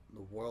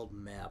the world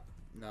map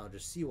now.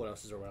 Just see what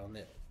else is around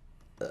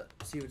there.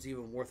 See if it's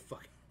even worth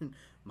fucking.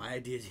 My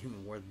idea is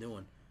even worth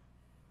doing.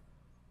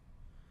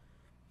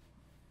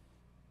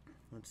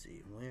 Let's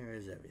see. Where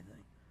is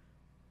everything?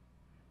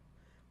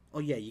 Oh,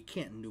 yeah, you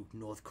can't nuke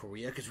North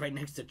Korea, because right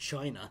next to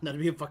China.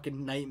 That'd be a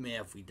fucking nightmare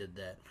if we did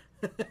that.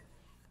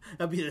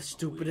 That'd be the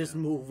stupidest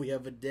move we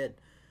ever did.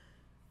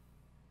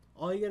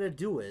 All you gotta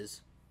do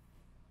is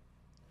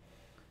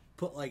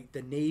put, like,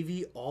 the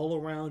Navy all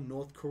around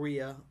North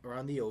Korea,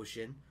 around the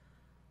ocean.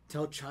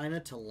 Tell China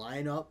to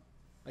line up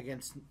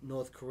against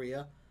North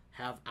Korea.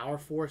 Have our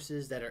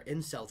forces that are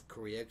in South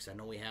Korea, because I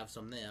know we have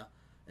some there,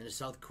 and the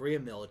South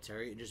Korea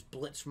military, and just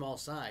blitz from all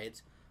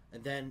sides.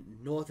 And then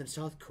North and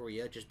South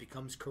Korea just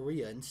becomes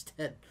Korea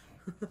instead.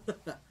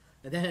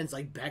 And then it's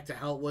like back to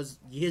how it was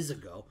years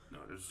ago. No,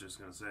 I was just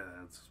going to say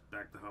that. It's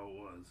back to how it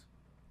was.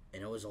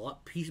 And it was a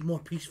lot more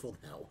peaceful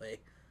that way.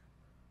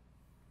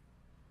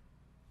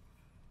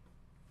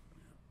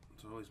 Yeah,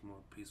 it's always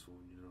more peaceful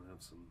when you don't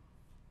have some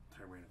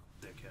tyrannical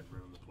dickhead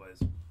ruin the place.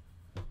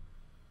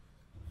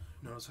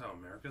 Notice how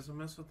America's a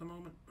mess at the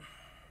moment?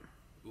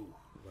 Ooh.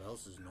 What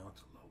else is not?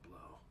 It's a low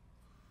blow.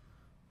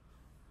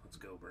 Let's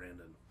go,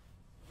 Brandon.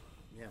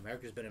 Yeah,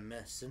 America's been a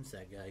mess since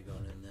that guy got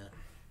in there.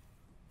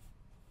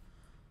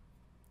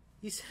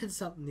 He said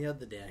something the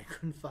other day. I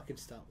couldn't fucking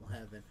stop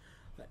laughing.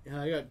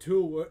 I got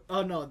 2 words.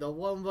 Oh, no, the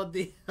one about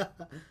the...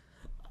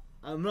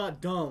 I'm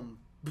not dumb.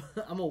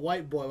 I'm a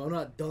white boy. I'm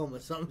not dumb or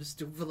something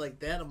stupid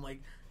like that. I'm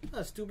like, that's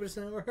the stupidest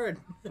thing I ever heard.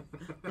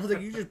 I was like,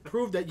 you just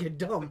proved that you're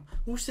dumb.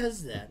 Who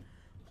says that?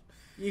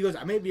 He goes,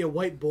 I may be a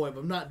white boy,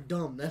 but I'm not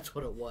dumb. That's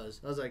what it was.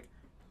 I was like,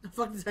 the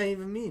fuck does that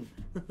even mean?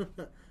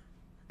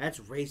 That's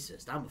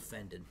racist. I'm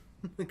offended.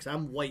 Because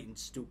I'm white and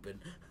stupid.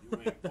 You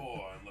ain't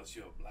poor unless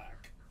you're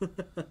black.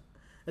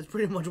 That's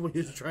pretty much what he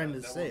was trying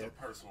to say. That was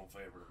a personal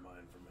favorite of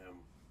mine from him.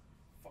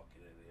 Fucking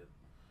idiot.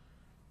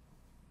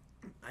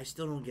 I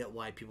still don't get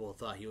why people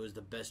thought he was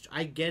the best.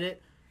 I get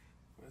it.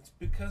 It's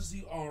because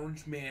the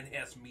orange man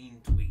has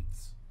mean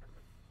tweets.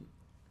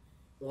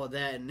 Well,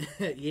 then,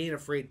 he ain't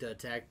afraid to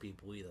attack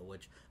people either,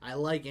 which I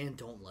like and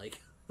don't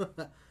like.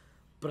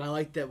 But I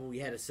like that we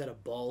had a set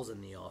of balls in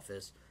the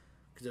office.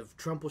 Because if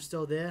Trump was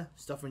still there,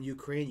 stuff in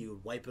Ukraine, you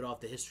would wipe it off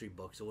the history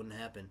books. It wouldn't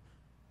happen.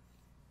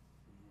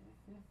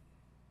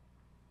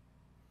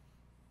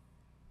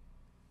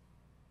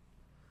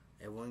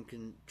 Everyone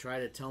can try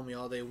to tell me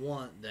all they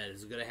want that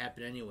it's going to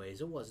happen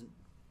anyways. It wasn't.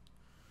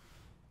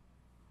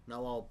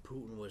 Not while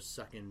Putin was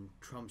sucking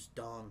Trump's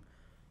dong.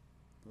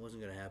 It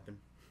wasn't going to happen.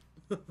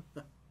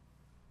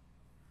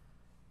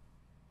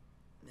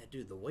 Yeah,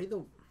 dude, the way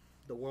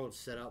the world's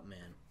set up,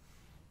 man.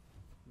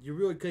 You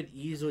really could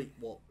easily...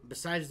 Well,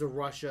 besides the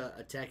Russia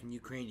attacking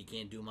Ukraine, you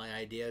can't do my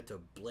idea to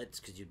blitz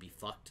because you'd be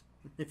fucked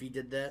if you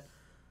did that.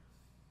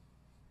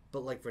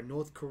 But, like, for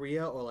North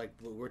Korea or, like,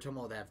 what we're talking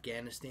about with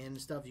Afghanistan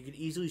and stuff, you could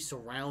easily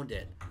surround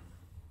it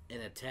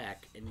and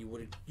attack, and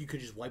you could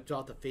just wipe it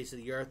off the face of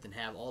the earth and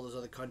have all those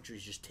other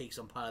countries just take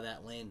some part of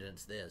that land and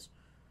it's theirs.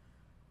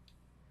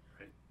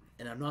 Right.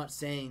 And I'm not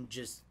saying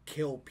just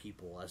kill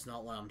people. That's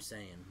not what I'm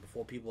saying.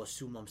 Before people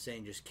assume I'm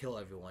saying just kill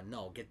everyone.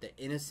 No, get the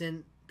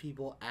innocent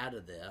people out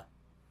of there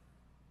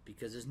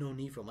because there's no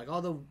need for them. Like,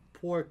 all the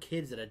poor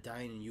kids that are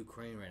dying in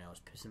Ukraine right now is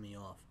pissing me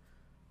off.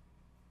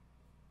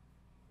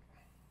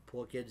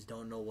 Poor kids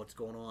don't know what's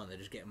going on. They're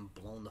just getting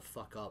blown the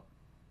fuck up.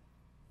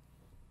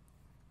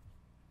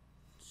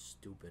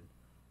 Stupid.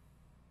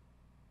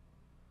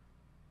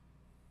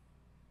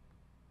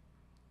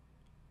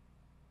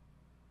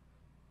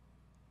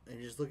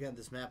 And just looking at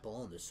this map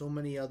alone, there's so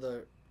many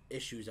other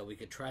issues that we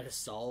could try to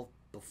solve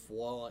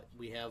before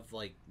we have,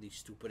 like, these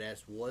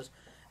stupid-ass wars.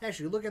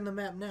 Actually, look at the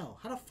map now.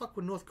 How the fuck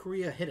would North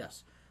Korea hit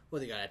us? Well,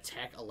 they gotta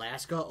attack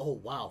Alaska?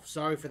 Oh, wow.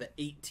 Sorry for the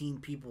 18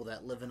 people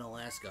that live in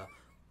Alaska.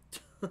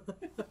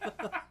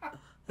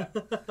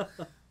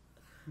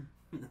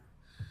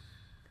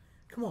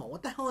 Come on,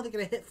 what the hell are they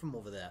gonna hit from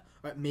over there?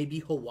 Right, maybe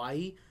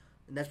Hawaii,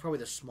 and that's probably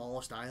the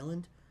smallest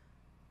island.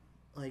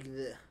 Like,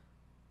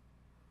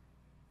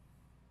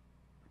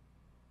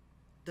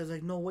 there's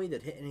like no way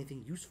they'd hit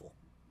anything useful.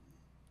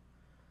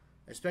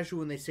 Especially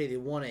when they say they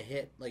want to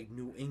hit like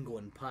New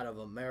England, part of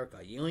America.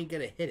 You ain't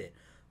gonna hit it.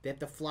 They have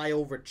to fly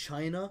over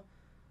China,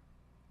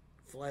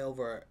 fly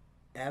over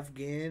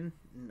Afghan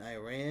and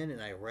Iran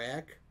and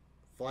Iraq,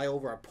 fly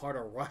over a part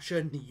of Russia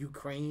and the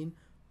Ukraine,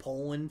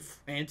 Poland,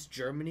 France,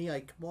 Germany.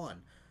 Like, come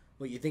on.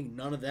 What, you think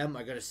none of them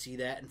are going to see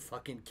that and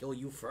fucking kill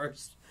you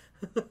first?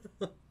 I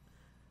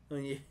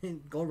mean,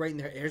 going right in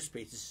their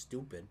airspace is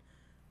stupid.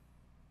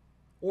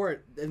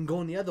 Or, then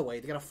going the other way,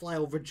 they got to fly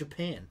over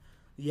Japan.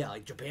 Yeah,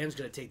 like, Japan's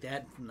going to take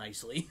that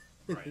nicely.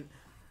 Right.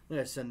 They're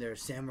going to send their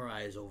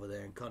samurais over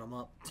there and cut them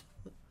up.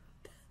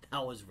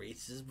 That was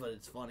racist, but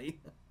it's funny.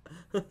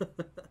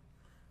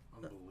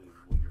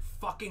 Unbelievable. You're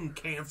fucking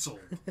canceled.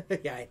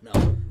 Yeah, I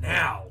know.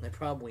 Now. I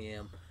probably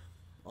am.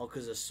 All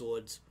because of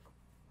swords.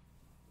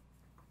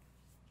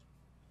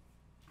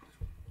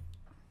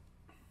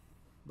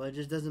 But it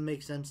just doesn't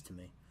make sense to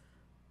me.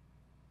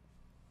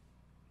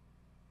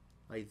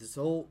 Like, this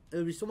whole... It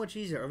would be so much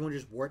easier. Everyone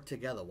just work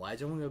together. Why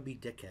is everyone going to be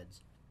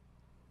dickheads?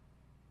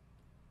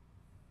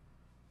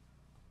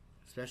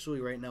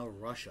 Especially right now,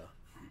 Russia.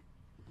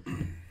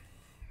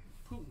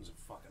 Putin's a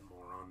fucking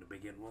moron to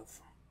begin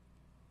with.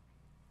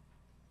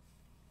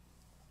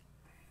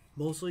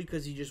 Mostly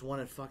because he just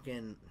wanted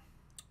fucking...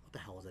 What the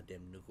hell is that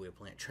damn nuclear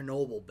plant?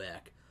 Chernobyl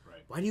back.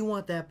 Right. Why do you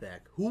want that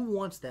back? Who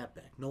wants that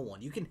back? No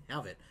one. You can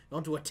have it. You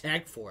don't have to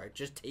attack for it.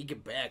 Just take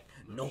it back.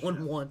 No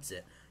one wants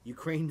it.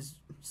 Ukraine's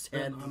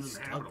sadly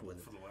stuck with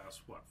it. For the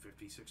last, what,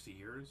 50, 60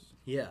 years?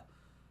 Yeah.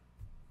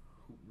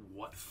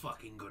 What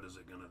fucking good is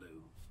it gonna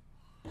do?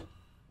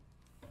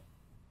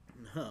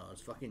 No,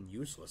 it's fucking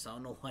useless. I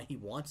don't know why he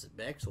wants it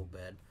back so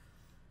bad.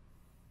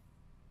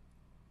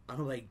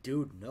 I'm like,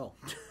 dude, no.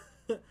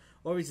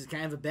 Or he's just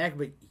kind of a back,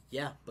 but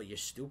yeah, but you're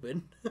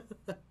stupid.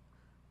 What,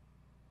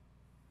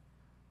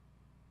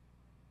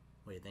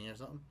 you thinking of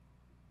something?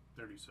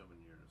 37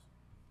 years.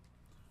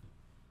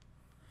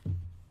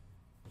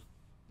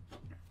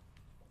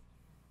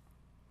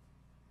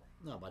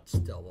 No, but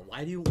still, but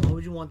why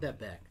would you want that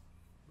back?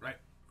 Right.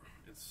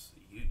 It's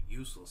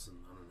useless and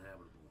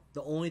uninhabitable.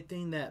 The only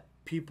thing that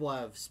people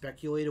have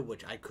speculated,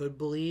 which I could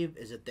believe,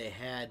 is that they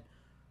had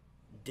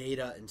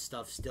data and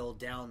stuff still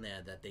down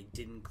there that they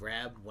didn't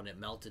grab when it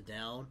melted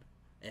down,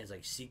 and it's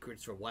like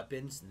secrets for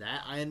weapons.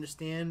 That I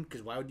understand,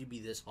 because why would you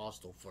be this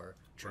hostile for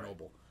Chernobyl?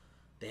 Right.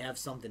 They have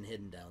something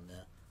hidden down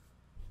there,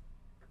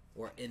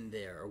 or in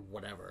there, or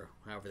whatever,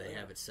 however they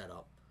have it set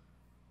up.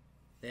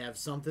 They have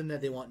something that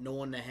they want no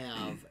one to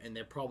have, and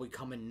they're probably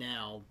coming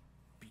now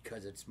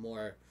because it's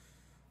more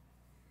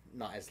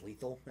not as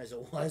lethal as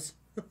it was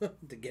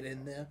to get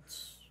in there.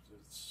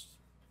 It's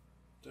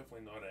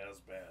definitely not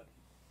as bad.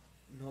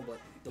 No, but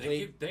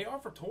they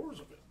offer tours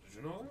of it. Did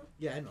you know that?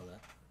 Yeah, I know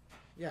that.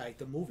 Yeah, like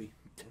the movie.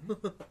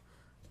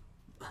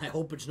 I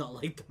hope it's not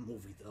like the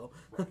movie though.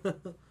 Right.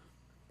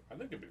 I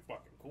think it'd be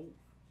fucking cool.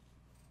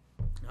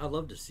 I'd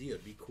love to see it.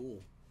 It'd be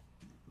cool.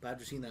 But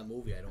after seeing that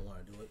movie, I don't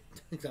want to do it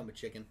because I'm a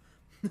chicken.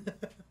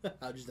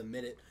 I'll just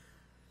admit it.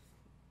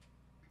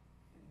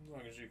 As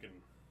long as you can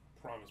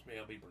promise me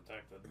I'll be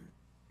protected.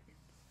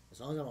 As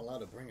long as I'm allowed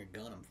to bring a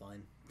gun, I'm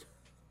fine.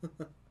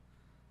 That's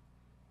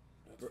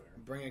fair.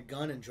 Bring a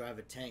gun and drive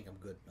a tank, I'm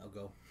good. I'll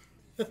go.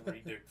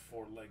 3-dicked,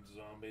 4-legged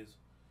zombies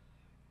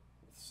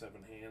with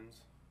 7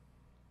 hands.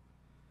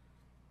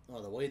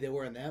 Oh, the way they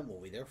were in that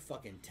movie, they're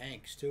fucking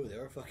tanks too. They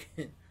were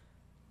fucking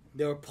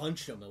They were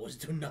punching him. It was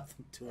doing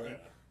nothing to him. Yeah.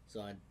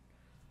 So as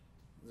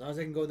long as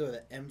I can go there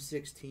with an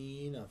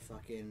M16, a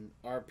fucking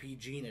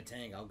RPG, and a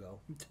tank, I'll go.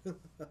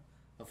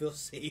 I'll feel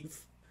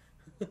safe.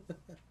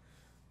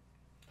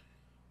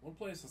 One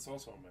place that's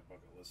also on my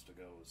bucket list to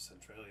go is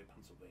Centralia,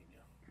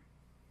 Pennsylvania.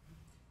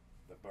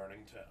 The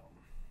burning town.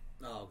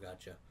 Oh,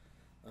 gotcha.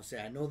 I'll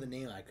say I know the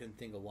name. I couldn't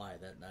think of why.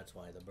 That's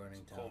why the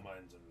burning town. Coal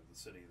mines in the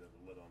city that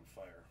were lit on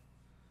fire.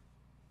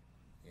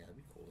 Yeah, that'd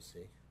be cool to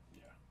see.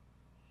 Yeah.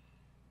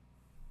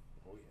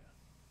 Oh yeah.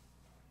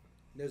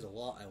 There's a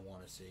lot I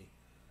want to see.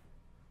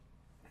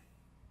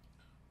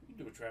 We can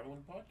do a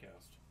traveling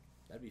podcast.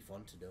 That'd be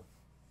fun to do.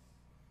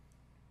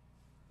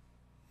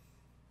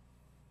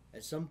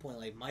 At some point,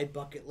 like my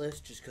bucket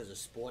list, just because of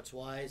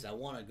sports-wise, I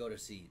want to go to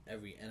see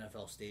every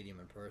NFL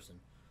stadium in person.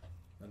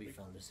 That'd be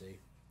fun to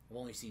see. I've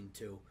only seen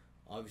 2.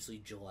 Obviously,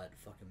 Gillette,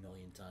 fucking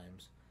million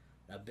times.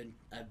 I've been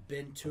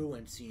to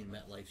and seen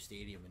MetLife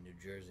Stadium in New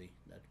Jersey.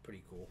 That's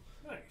pretty cool.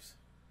 Nice.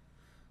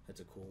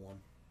 That's a cool one.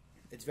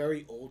 It's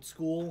very old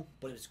school,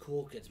 but it's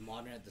cool because it's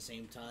modern at the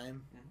same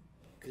time.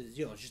 Because,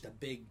 you know, it's just a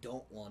big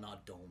dome. Well,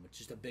 not dome. It's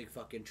just a big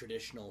fucking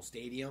traditional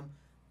stadium,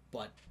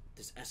 but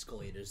there's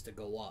escalators to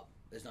go up.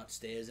 There's not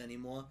stairs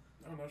anymore.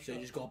 Oh, no So shit.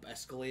 you just go up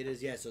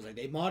escalators. Yeah, so it's like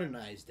they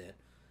modernized it.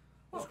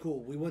 It was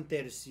cool. We went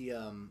there to see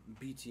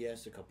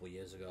BTS a couple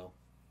years ago.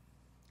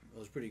 It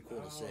was pretty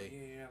cool to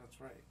see. Yeah,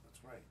 that's right.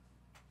 That's right.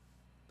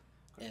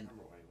 And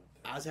Remember why you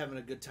went there. I was having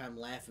a good time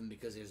laughing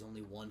because there's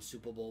only one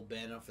Super Bowl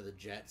banner for the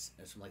Jets.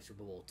 It's from like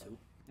Super Bowl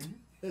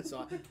 2.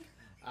 So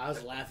I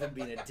was laughing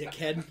being a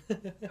dickhead.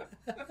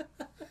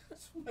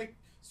 It's like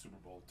Super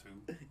Bowl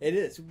 2. It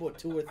is Super Bowl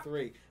 2 or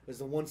 3. It was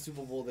the one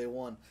Super Bowl they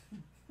won.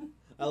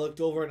 I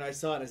looked over and I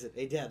saw it and I said,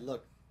 "Hey Dad,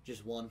 look,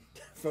 just one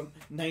from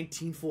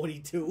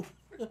 1942."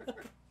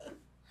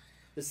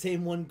 The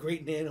same one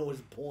Great Nana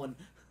was born.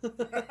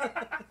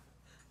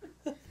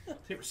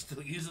 They were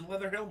still using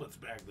leather helmets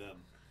back then.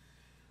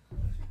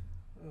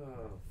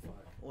 Oh,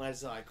 fuck. When I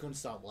saw it, I couldn't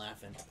stop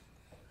laughing.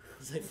 It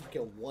was like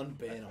fucking one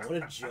banner.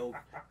 What a joke.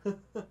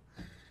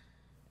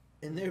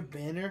 And their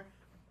banner,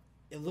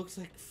 it looks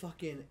like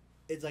fucking...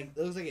 It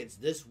looks like it's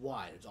this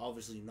wide. It's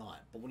obviously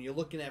not. But when you're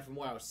looking at it from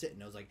where I was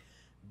sitting, it was like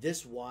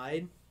this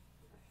wide.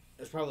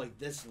 It's probably like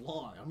this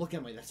long. I'm looking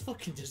at it like, that's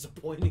fucking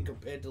disappointing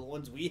compared to the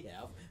ones we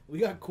have. We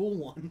got cool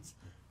ones.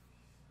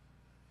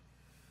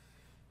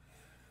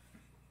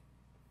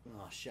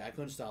 Oh shit, I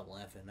couldn't stop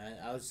laughing.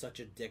 I was such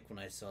a dick when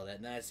I saw that.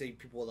 And then I see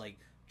people with like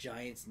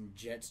Giants and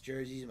Jets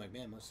jerseys. I'm like,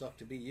 man, must suck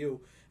to be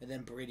you. And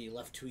then Brady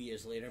left 2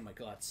 years later. I'm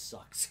like, oh, it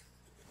sucks.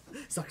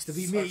 Sucks to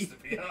be me. Sucks to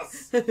be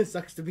us. It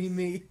sucks to be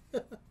me.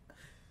 Oh,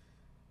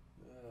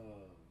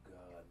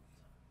 God.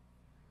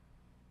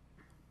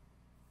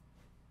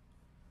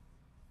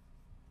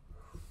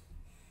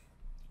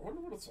 I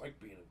wonder what it's like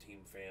being a team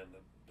fan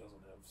that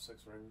doesn't have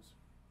 6 rings.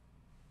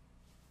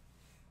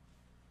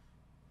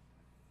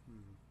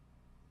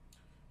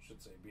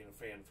 Should say being a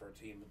fan for a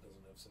team that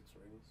doesn't have 6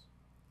 rings.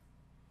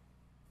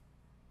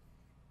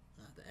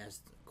 I have to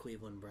ask the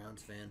Cleveland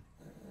Browns fan.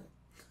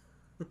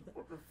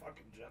 Or a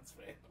fucking Jets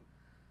fan.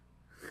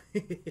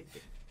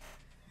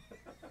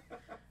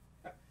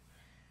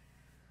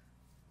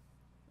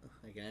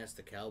 I can ask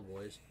the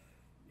Cowboys.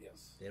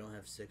 Yes. They don't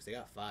have 6. They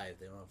got 5.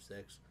 They don't have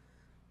 6.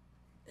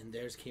 And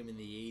theirs came in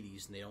the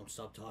 80s, and they don't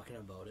stop talking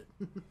about it.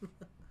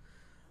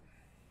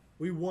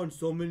 We won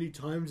so many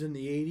times in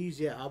the 80s.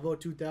 Yeah, how about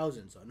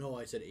 2000s? Oh, no,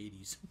 I said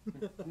 80s.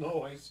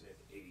 No, I said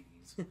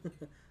 80s.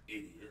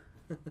 Idiot.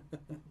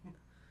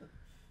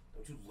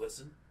 Don't you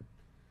listen?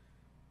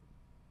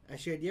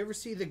 Actually, did you ever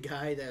see the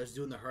guy that was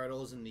doing the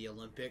hurdles in the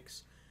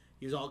Olympics?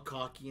 He was all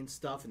cocky and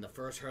stuff, and the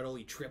first hurdle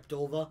he tripped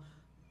over.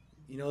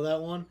 You know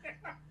that one?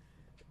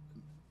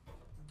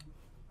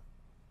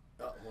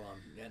 Oh, hold on.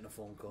 I'm getting a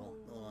phone call.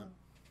 Hold on.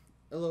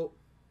 Hello?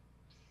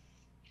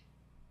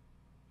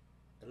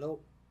 Hello?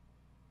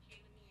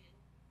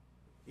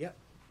 Yep.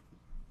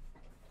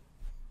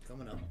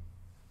 Coming up.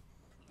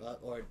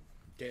 Or,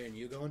 Darren,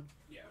 you going?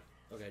 Yeah.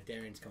 Okay,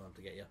 Darren's coming up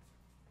to get you.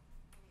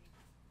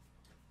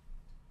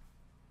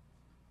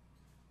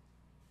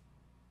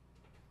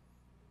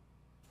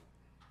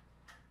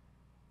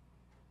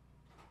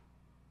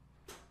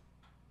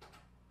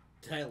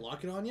 Did I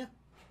lock it on you? I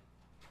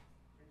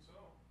think so.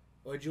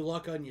 Or did you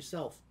lock on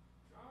yourself?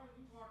 No,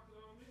 you locked it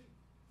on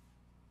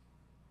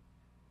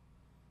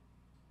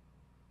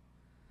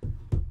me.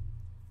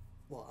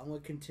 Well, I'm going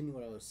to continue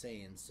what I was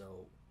saying,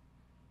 so...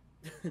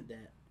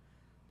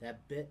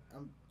 that bit I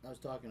was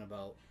talking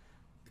about,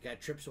 the guy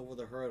trips over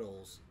the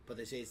hurdles, but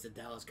they say it's the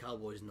Dallas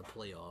Cowboys in the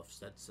playoffs.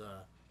 That's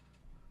where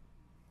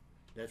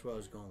I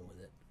was going with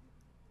it.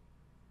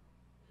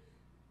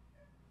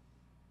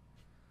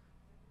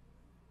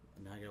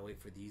 And now I gotta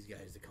wait for these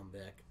guys to come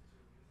back.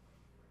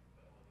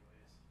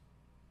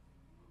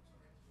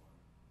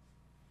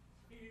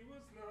 He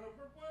was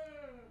number 1.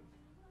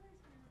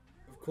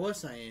 Of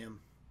course I am.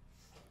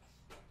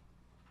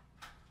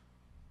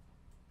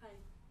 Hi.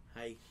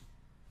 Hi.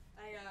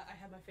 I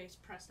had my face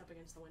pressed up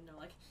against the window,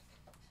 like...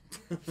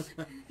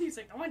 He's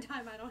like, the one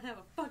time I don't have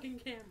a fucking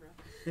camera.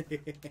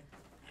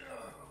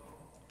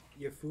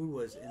 Your food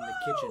was in the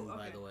kitchen, by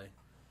Okay. the way.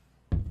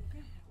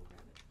 Okay, we'll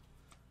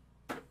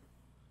grab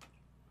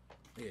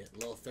it. Yeah, a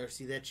little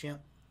thirsty there,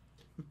 champ.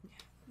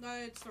 No,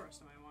 it's the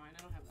rest of my wine.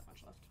 I don't have that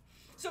much left.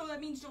 So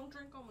that means don't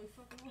drink all my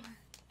fucking wine.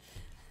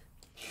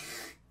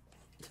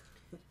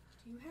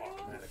 Do you have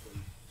Automatically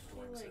a,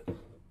 joins like, it.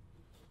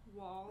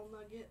 wall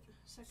nugget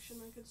section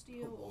I could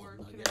steal? Wall Or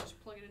can nugget. I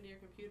just plug it into your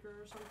computer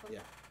or something? Yeah.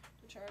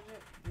 To charge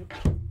it?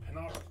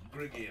 Pinot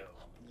Grigio.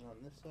 Is it on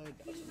this side?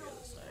 That's on the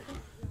other side.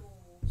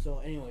 So,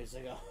 anyways,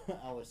 like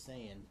I was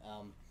saying,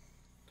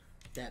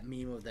 that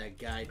meme of that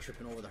guy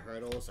tripping over the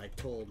hurdles, I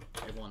told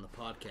everyone on the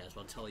podcast,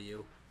 I'll tell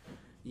you.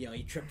 You know,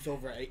 he trips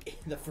over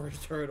the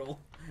first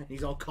hurdle, and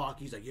he's all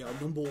cocky. He's like, yeah, I'm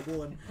number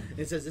one. And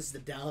it says this is the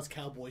Dallas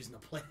Cowboys in the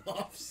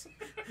playoffs.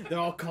 They're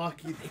all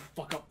cocky. They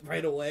fuck up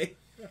right away.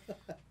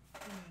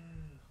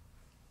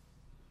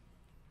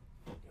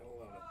 Gotta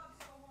love it.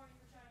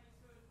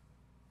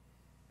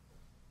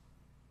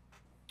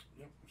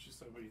 Yep, she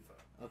said what you thought.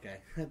 Okay.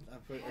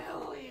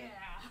 Hell yeah!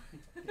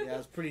 Yeah, I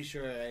was pretty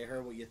sure I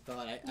heard what you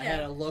thought. I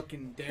had a look,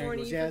 and Darren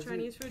Horny was, for yeah,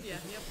 Chinese food? Yeah,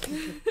 yep.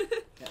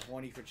 yeah,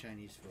 horny for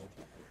Chinese food.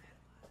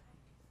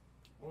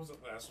 What was it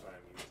last time?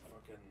 You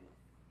fucking...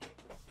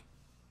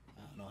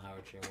 I don't know how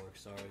a chair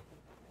works, sorry.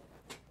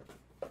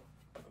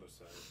 Other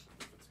side.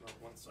 If it's not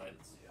one side,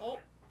 it's the Oh,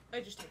 other.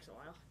 it just takes a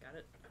while. Got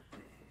it.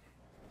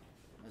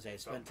 I say I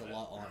spent a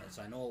lot on it,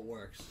 so I know it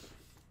works.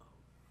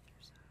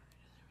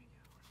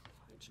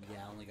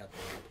 Yeah, I only got the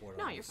report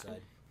No, on you're this fine.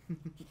 side.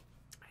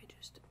 I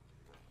just.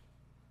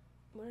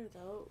 What are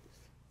those?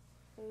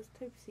 Those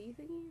Type C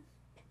thingies?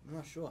 I'm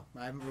not sure.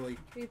 I haven't really.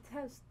 It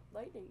has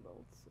lightning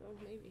bolts, so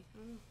maybe. I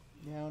don't know.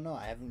 Yeah, I don't know.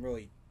 I haven't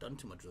really done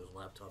too much with this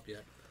laptop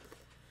yet.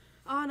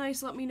 Oh,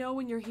 nice. Let me know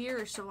when you're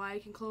here so I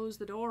can close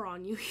the door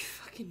on you, you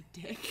fucking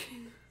dick.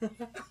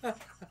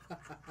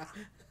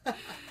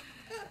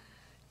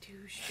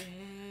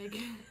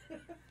 Douchebag.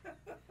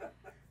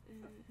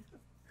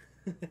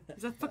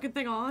 Is that fucking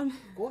thing on?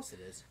 Of course it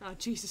is. Oh,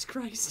 Jesus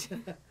Christ.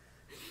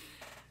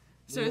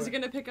 So is it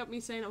gonna pick up me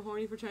saying I'm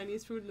horny for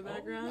Chinese food in the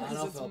background? I don't know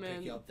 'Cause if it's I'll men.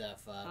 pick you up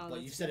that far, Oh, but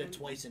that's you've said it fine.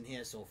 twice in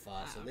here so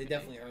far, so they okay.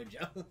 definitely heard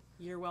you.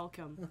 You're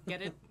welcome.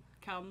 Get it?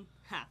 Come.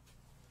 Ha.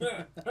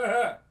 Ha,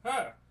 ha,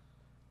 ha.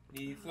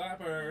 Knee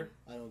flapper.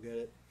 I don't get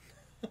it.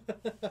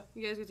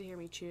 You guys get to hear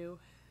me chew.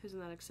 Isn't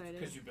that exciting?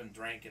 Because you've been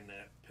drinking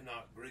that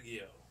Pinot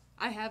Grigio.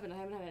 I haven't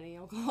had any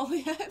alcohol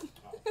yet.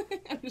 Oh.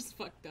 I'm just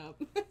fucked up.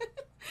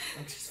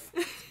 I'm just.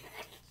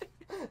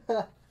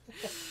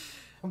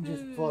 I'm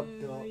just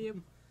fucked up. Yep.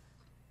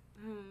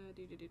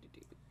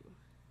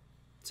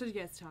 So you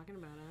guys talking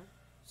about it?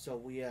 So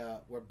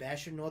we're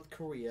bashing North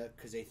Korea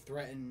because they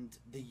threatened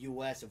the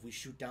U.S. if we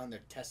shoot down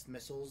their test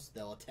missiles,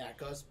 they'll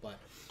attack us. But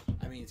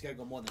I mean, it's gotta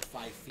go more than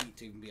 5 feet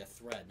to even be a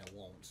threat, and it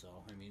won't. So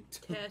I mean,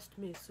 Test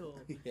missile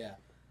yeah.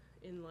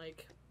 in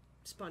like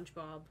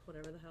SpongeBob,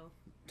 whatever the hell.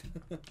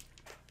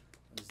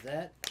 Is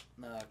that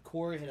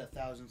CoRR-E hit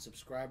 1,000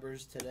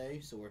 subscribers today,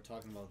 so we're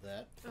talking about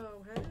that.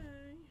 Oh hey.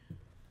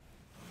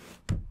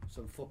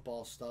 Some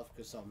football stuff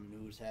because some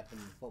news happened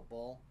in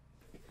football.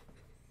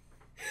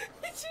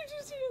 Did you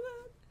just hear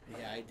that?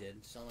 Yeah, I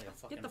did. Sound like a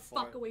fucking Get the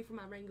fart. fuck away from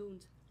my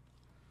Ragoons.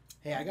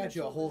 Hey, I got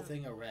you a whole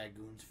thing of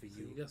Ragoons for So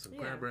you. you got some Yeah.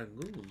 crab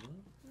rangoons, huh?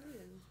 Yeah,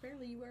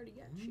 apparently you already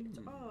got shit.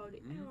 Oh,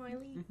 ow,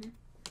 Eileen.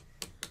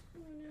 Oh,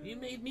 no. You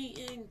made me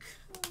ink.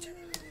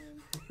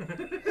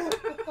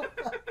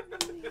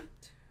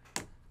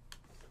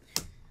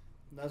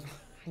 That's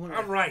one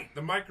I'm right.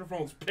 The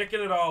microphone's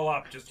picking it all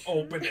up. Just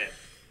open it.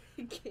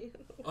 I can't.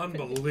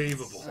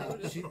 Unbelievable.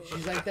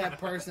 she's like that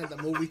person at the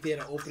movie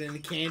theater opening the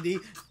candy.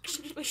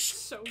 It's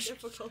so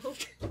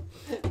difficult.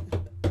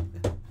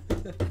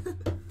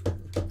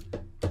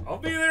 I'll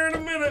be there in a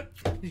minute.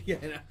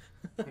 Yeah,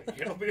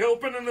 It'll be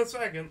open in a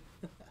second.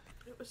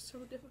 It was so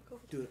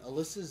difficult. dude,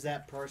 Alyssa's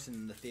that person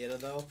in the theater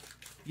though.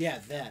 Yeah,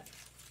 that.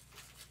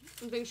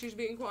 I think she's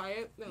being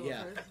quiet. I love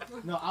Yeah. her.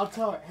 No, I'll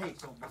tell her. Hey,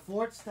 so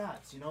before it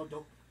starts, don't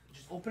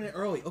just open it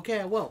early. Okay,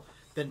 I will.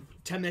 Then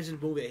 10 minutes in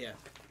the movie, yeah.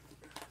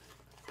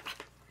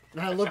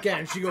 And I look at her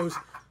and she goes,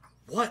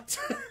 "What?"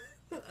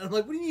 I'm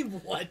like, "What do you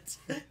mean, what?"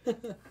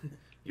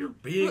 You're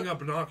being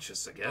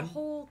obnoxious The again.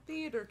 whole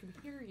theater can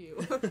hear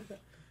you.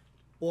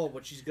 Well,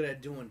 what she's good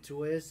at doing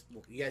too is,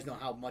 well, you guys know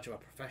how much of a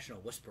professional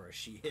whisperer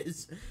she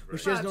is. When Right.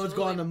 she doesn't know what's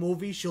going on in Absolutely. the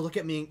movie, she'll look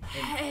at me and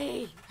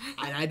Hey!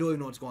 I don't even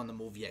know what's going on in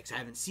the movie yet because I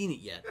haven't seen it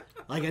yet.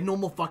 Like a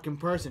normal fucking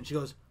person, she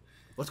goes,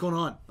 "What's going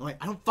on?" I'm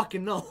like, "I don't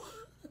fucking know."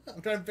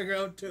 I'm trying to figure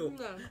out too.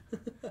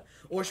 No.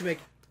 Or she'll be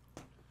like,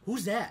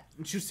 "Who's that?"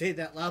 And she'll say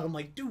that loud. I'm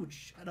like, "Dude,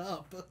 shut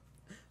up."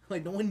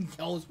 Like, no one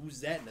yells, "Who's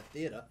that?" in the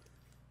theater.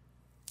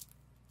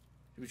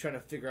 She'll be trying to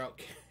figure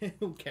out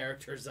who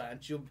characters are.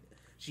 And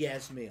she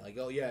asked me, like,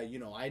 "Oh, yeah,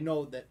 I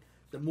know that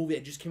the movie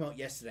that just came out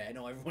yesterday. I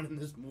know everyone in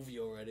this movie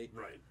already."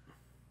 Right.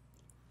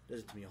 Does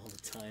it to me all the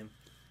time.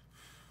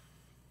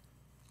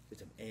 Get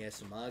some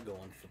ASMR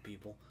going for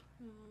people.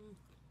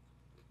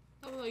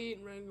 I like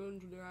eating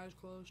Ragoons with your eyes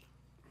closed.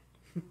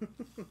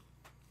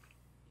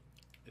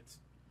 It's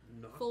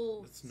not.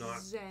 Full It's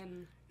not.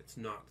 zen. It's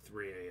not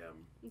 3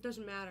 a.m. It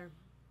doesn't matter.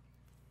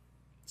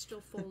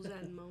 Still full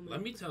zen moment.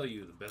 Let me tell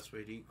you the best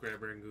way to eat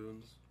crab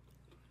rangoons.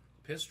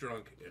 Piss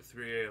drunk at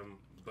 3 a.m.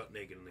 butt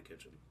naked in the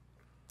kitchen.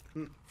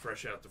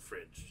 Fresh out the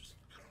fridge.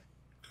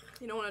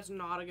 You know when it's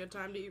not a good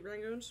time to eat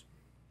rangoons?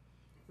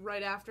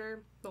 Right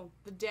after, well,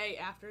 the day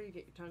after you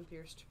get your tongue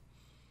pierced.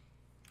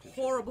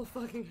 Horrible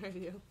fucking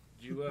idea.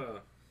 You,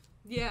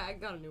 Yeah, I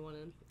got a new one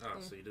in. Oh,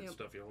 so you did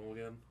stuff your hole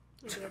again?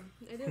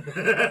 I did.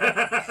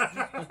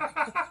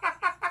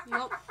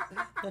 Nope.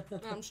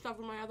 I'm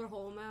stuffing my other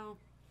hole now.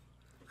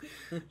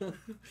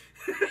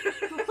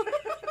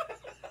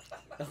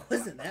 That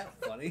wasn't that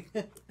funny.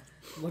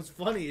 What's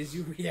funny is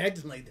you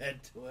reacted like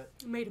that to it.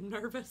 Made him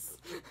nervous.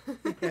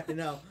 Yeah, I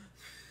know.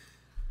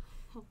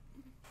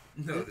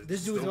 No,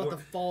 This dude was about to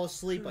fall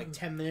asleep like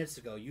 10 minutes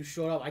ago. You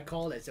showed up. I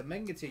called it. I said,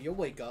 Megan gets here. You'll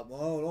wake up.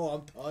 Oh, no,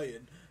 I'm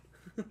tired.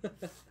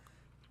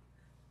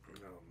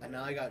 And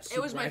now I got super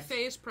It was my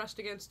face pressed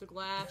against the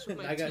glass with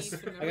my teeth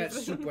and everything. I got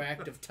super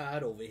active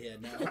Todd over here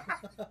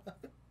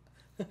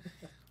now.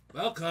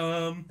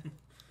 Welcome.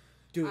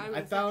 Dude,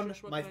 I found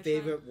infectious, what my can I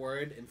favorite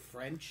word in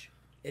French.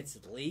 It's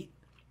late.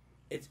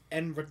 It's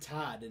en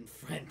retard in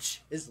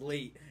French. Is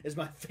late. Is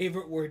my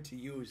favorite word to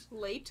use.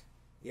 Late?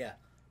 Yeah.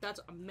 That's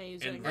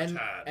amazing. En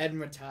retard. En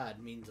retard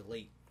means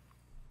late.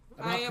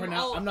 I'm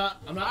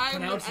not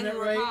pronouncing it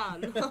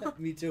right.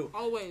 Me too.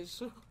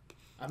 Always.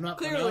 I'm not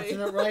Clearly. pronouncing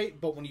it right,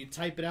 but when you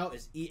type it out,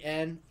 it's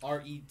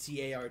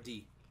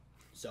ENRETARD.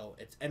 So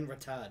it's en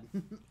retard.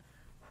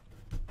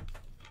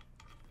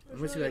 I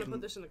was really gonna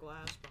put this in the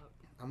glass, but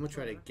I'm gonna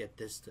try to get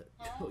this to.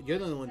 You're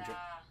the one.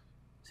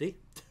 See?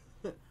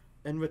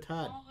 En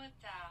retard.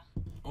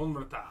 En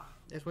retard.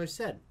 That's what I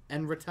said.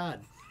 En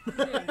retard.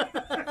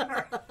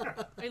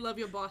 I love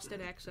your Boston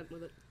accent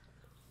with it.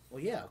 Well,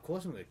 yeah, of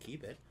course I'm gonna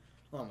keep it.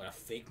 Well, I'm gonna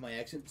fake my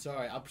accent.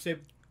 Sorry, I'll say,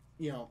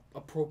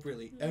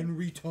 appropriately. En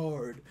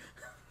retard.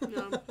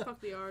 No,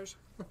 fuck the R's.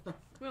 We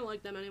don't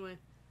like them anyway.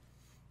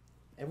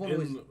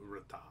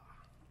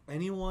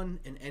 Anyone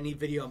in any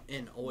video I'm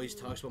in always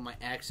talks about my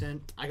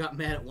accent. I got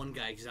mad at one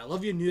guy because I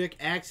love your New York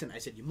accent. I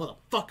said, you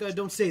motherfucker,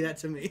 don't say that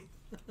to me.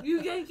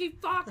 You Yankee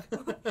fuck!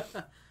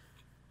 I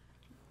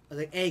was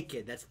like, hey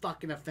kid, that's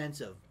fucking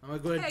offensive. I'm gonna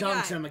go to Hey, Dunks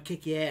guy. and I'm gonna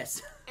kick your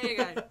ass. Hey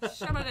guy,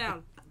 shut it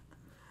down.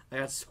 I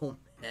got so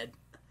mad.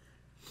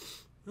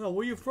 Oh,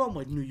 where you from?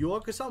 Like New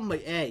York or something?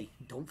 Like, hey,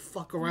 don't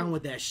fuck around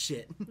with that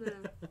shit. Yeah.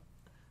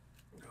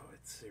 Oh,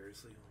 it's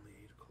seriously only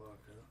 8 o'clock,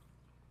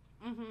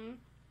 huh? Mm-hmm.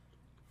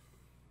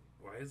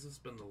 Why has this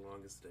been the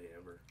longest day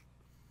ever?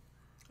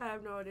 I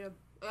have no idea.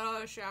 I got out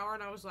of the shower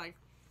and I was like,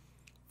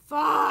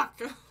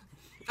 fuck!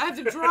 I have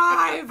to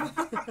drive!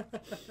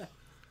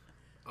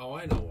 Oh,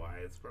 I know why.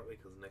 It's probably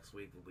because next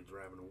week we'll be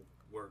driving to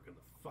work in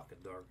the fucking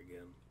dark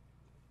again.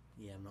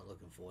 Yeah, I'm not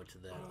looking forward to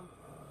that.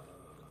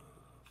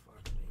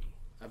 Fuck me.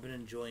 I've been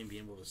enjoying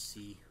being able to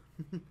see.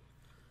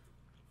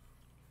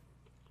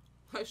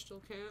 I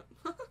still can't.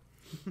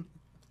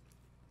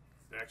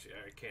 Actually,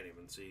 I can't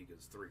even see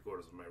because 3/4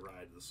 of my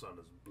ride, the sun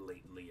is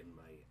blatantly in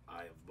my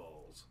eye of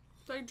balls.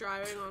 It's like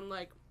driving on,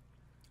 like,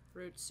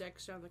 Route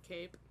 6 down the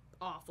Cape.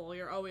 Awful.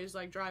 You're always,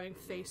 like, driving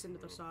face into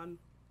the sun.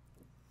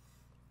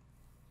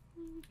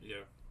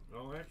 Yeah.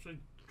 Well, actually,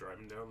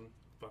 driving down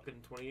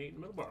fucking 28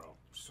 in Middleborough.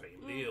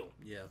 Same deal.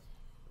 Yeah.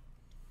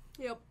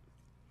 Yep.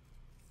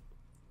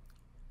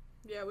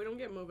 Yeah, we don't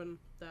get moving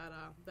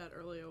that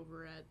early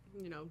over at,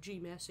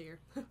 GMS here.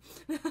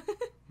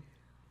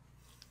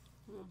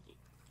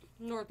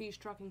 Northeast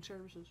Trucking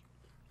Services.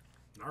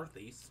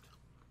 Northeast.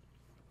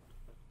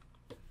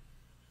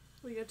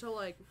 We get to,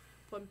 like,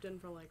 Plimpton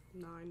for, like,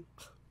 9.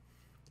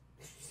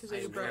 Because they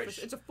do Jesus breakfast.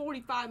 Christ. It's a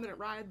 45-minute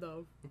ride,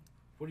 though.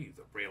 What are you,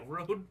 the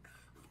railroad?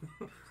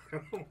 I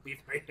don't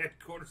leave my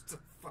headquarters till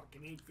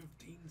fucking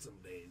 8:15 some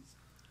days.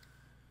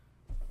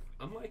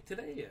 Unlike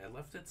today, I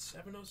left at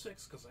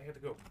 7:06 because I had to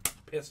go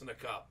piss in a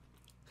cup.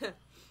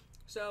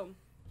 So,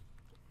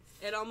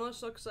 it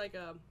almost looks like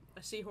a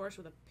seahorse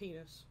with a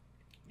penis.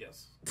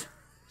 Yes.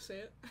 See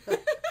it?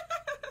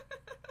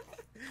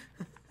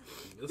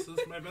 This is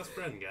my best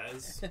friend,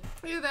 guys.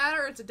 Either that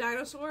or it's a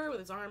dinosaur with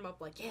his arm up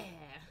like, yeah.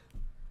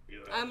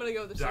 I'm gonna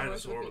go with the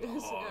seahorse Dinosaur with a with a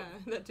penis. hog.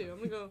 Yeah, that too.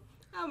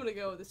 I'm gonna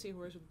go with the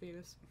seahorse with a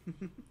penis.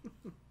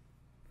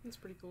 That's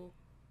pretty cool.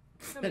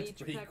 I'm gonna That's eat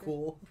your pretty pecker.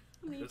 cool.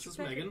 I'm gonna eat This your is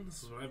pecker. Megan.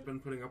 This is what I've been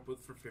putting up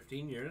with for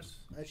 15 years.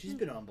 She's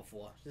been on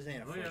before. This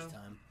ain't her Oh, first yeah.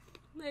 time.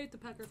 I ate the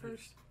pecker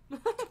first.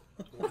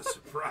 What a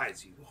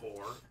surprise, you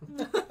whore.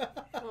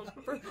 Well,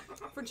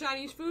 for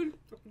Chinese food?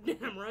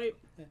 Damn right.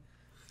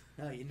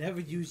 No, you never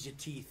use your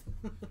teeth.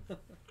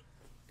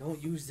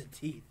 Don't use the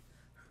teeth.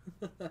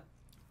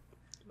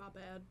 My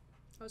bad.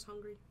 I was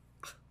hungry.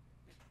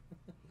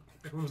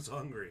 I was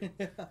hungry.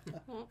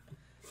 Well,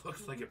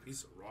 Looks like a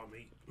piece of raw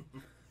meat.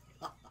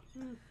 I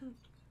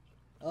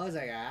was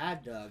like a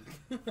hot dog.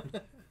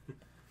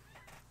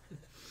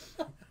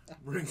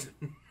 Brings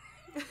you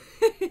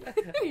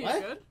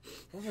What? good?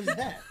 What was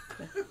that?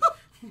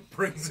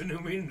 brings a new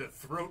meaning to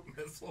throat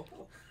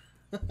missile.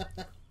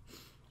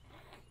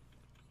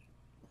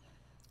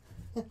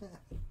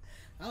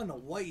 I don't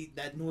know what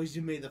that noise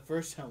you made the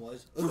first time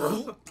was.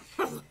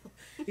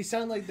 He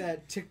sounded like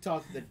that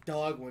TikTok, the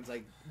dog one's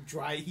like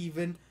dry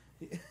heaving.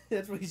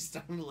 That's what he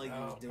sounded like he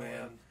was doing.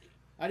 Man.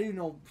 I didn't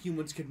even know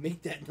humans could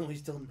make that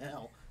noise till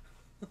now.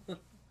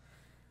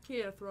 He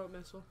had a throat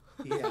missile.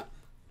 Yeah.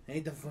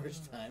 Ain't the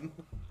first time.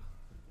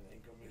 It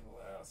ain't gonna be the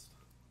last.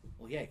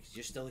 Well, yeah, because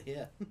you're still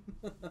here.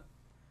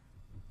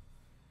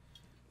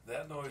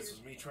 That noise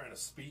was me trying to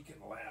speak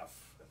and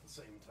laugh at the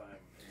same time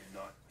and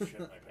not shit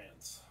my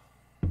pants.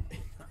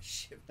 Not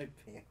shit my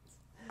pants.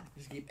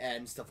 Just keep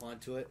adding stuff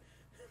onto it.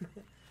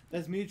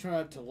 That's me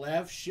trying to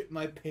laugh, shit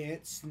my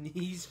pants,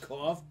 sneeze,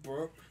 cough,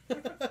 burp.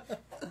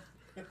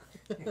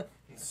 And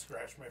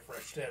scratch my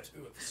fresh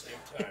tattoo at the same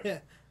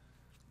time.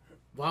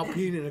 While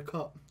peeing in a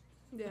cup.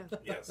 Yeah.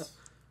 Yes.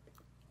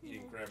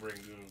 Eating crab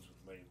rangoons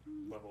with my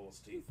butthole's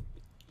teeth.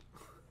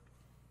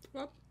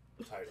 What?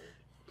 Title.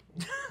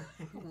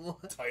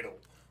 What? Title.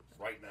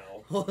 Right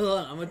now. Hold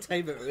on, I'm gonna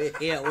type it right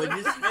here.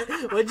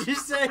 What'd you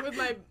say? With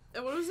my,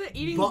 what was it?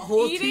 Eating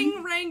teeth?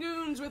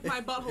 rangoons with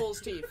my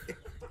butthole's teeth.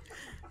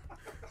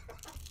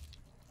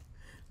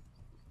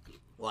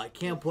 Well, I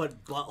can't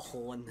put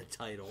butthole in the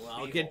title.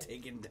 I'll get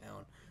taken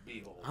down.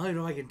 Beehole. I don't even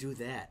know if I can do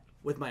that.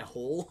 With my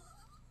hole?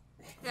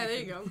 Yeah, there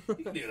you go.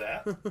 You can do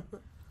that.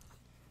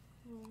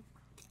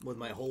 With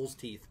my hole's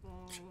teeth.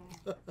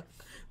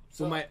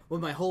 So,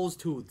 with my hole's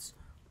tooths.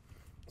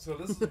 So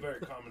this is a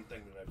very common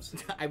thing that I've seen.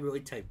 I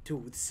really typed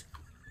tooths.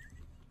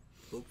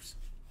 Oops.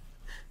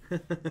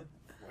 What'd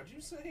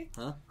you say?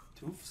 Huh?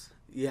 Toofs?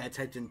 Yeah, I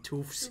typed in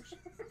toofs.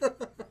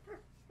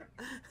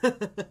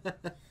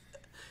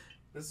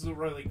 This is a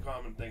really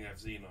common thing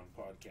I've seen on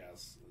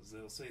podcasts. Is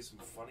they'll say some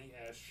funny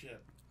ass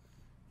shit.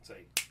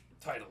 Say,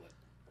 title it.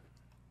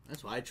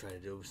 That's what I try to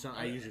do.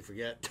 I usually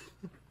forget.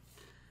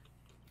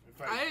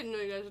 I didn't know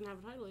you guys didn't have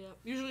a title yet.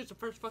 Usually it's the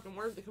first fucking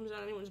word that comes out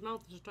of anyone's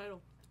mouth is a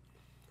title.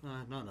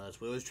 No,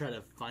 we always try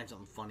to find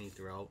something funny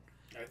throughout.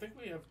 I think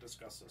we have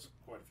discussed this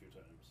quite a few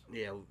times.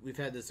 Yeah, we've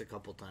had this a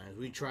couple times.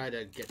 We try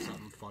to get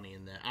something funny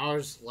in there.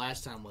 Ours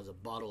last time was a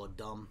bottle of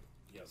dumb.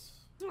 Yes.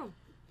 Oh,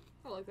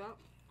 I like that.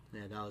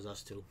 Yeah, that was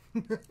us too.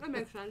 That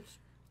makes sense.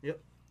 Yep.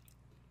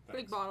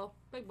 Big bottle.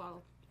 Big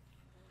bottle.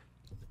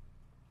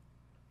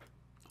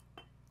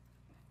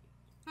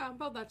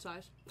 About that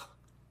size.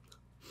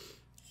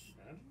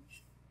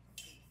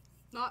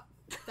 Not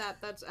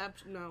that. That's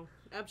no,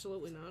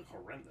 absolutely not.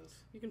 Horrendous.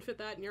 You can fit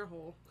that in your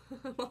hole.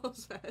 I'm all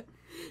set.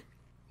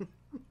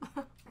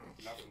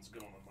 Nothing's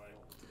going in my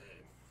hole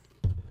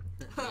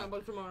today.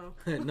 But tomorrow.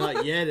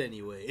 Not yet,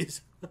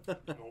 anyways.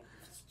 Nope.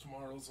 If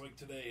tomorrow's like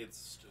today, it's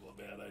still a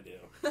bad idea.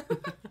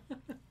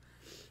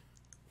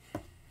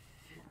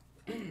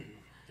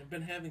 I've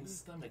been having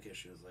stomach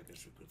issues, I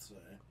guess you could say.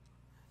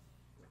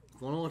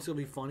 Wanna know what's gonna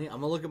be funny?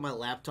 I'm gonna look at my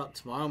laptop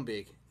tomorrow and be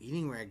like,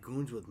 eating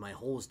Ragoons with my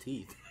hole's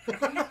teeth.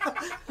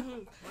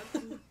 I'm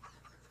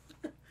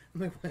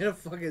like, why the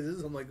fuck is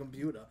this on my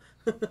computer?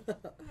 Oh,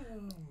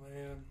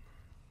 man.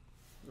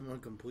 I'm gonna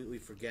completely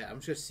forget. I'm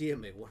just seeing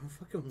me. What a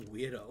fucking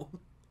weirdo.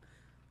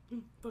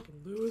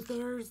 Fucking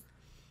losers.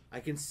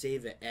 I can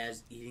save it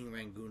as eating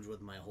Ragoons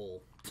with my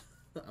hole.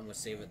 I'm gonna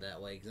save it that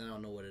way because I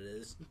don't know what it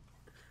is.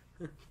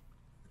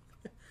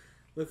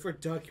 Look for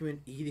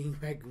document eating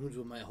Ragoons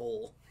with my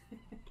hole.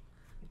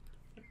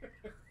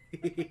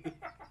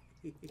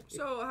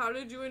 So, how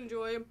did you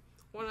enjoy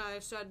when I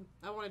said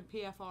I wanted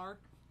PFR?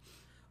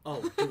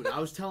 Oh, dude, I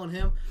was telling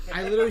him.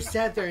 I literally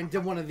sat there and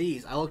did one of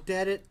these. I looked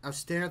at it. I was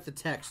staring at the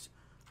text.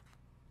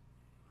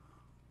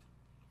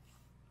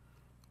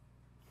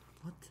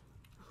 What?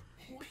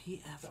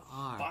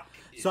 PFR.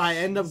 So I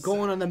end up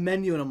going on the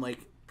menu and I'm like,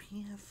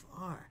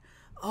 PFR.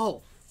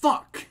 Oh,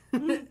 fuck. 4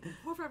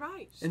 5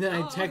 ice. And then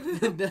I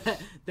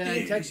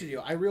texted you.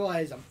 I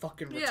realized I'm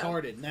fucking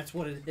retarded, and that's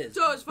what it is.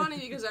 So it's funny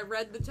because I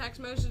read the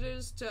text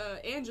messages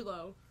to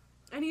Angelo,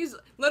 and he's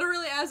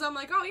literally, as I'm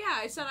like, oh yeah,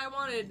 I said I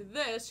wanted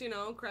this,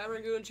 crab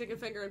ragoon, chicken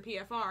finger, and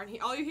PFR,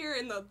 and all you hear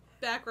in the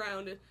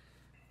background is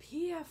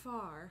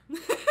PFR.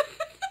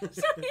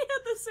 So he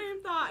had the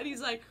same thought, and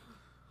he's like,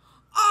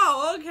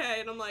 oh,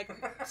 okay, and I'm like,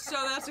 so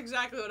that's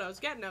exactly what I was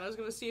getting at. I was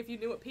going to see if you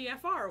knew what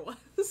PFR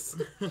was.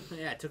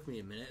 Yeah, it took me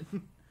a minute.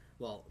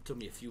 Well, it took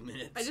me a few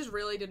minutes. I just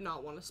really did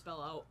not want to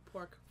spell out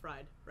pork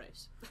fried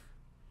rice.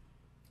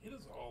 It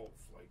is all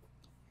like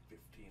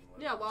 15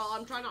 letters. Yeah, well,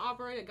 I'm trying to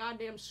operate a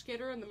goddamn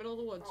skidder in the middle of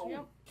the woods. Oh,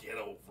 Yep. get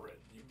over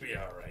it. You'll be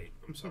alright.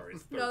 I'm sorry.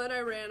 It's No, then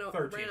I ran out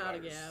of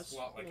letters. gas. A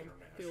lot like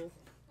international.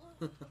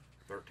 Fuel.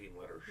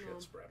 13-letter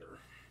shit spreader.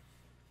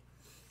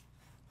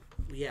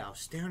 Yeah, I was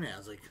staring at it. I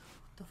was like,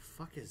 what the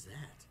fuck is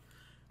that?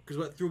 Because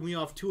what threw me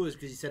off, too, is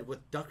because he said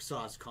with duck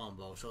sauce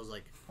combo. So I was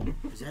like,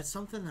 is that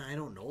something that I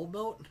don't know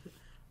about?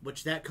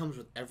 Which that comes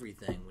with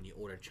everything when you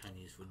order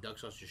Chinese food. Duck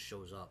sauce just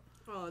shows up.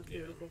 Oh, that's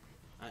beautiful.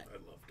 I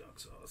love duck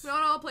sauce.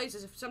 Not all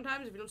places.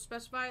 Sometimes if you don't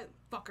specify it,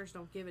 fuckers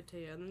don't give it to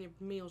you, and then your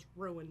meal's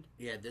ruined.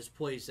 Yeah, this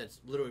place that's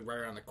literally right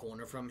around the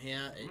corner from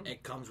here,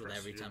 it comes with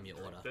every time you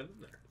order.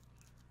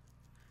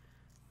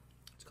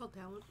 It's called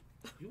talent.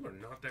 You are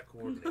not that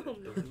coordinated. No.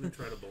 Don't even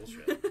try to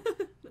bullshit.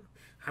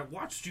 I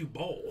watched you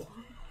bowl.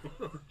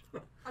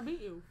 I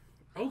beat you.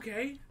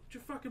 Okay, what's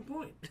your fucking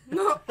point?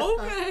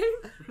 Okay.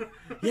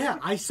 Yeah,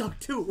 I suck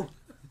too.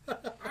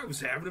 I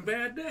was having a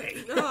bad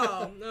day.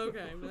 Oh,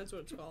 okay. That's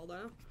what it's called,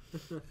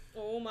 huh?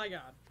 Oh my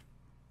god.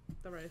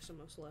 The race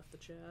almost left the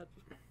chat.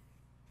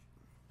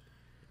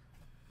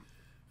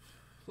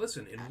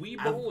 Listen, in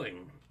Wii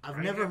Bowling... I've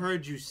never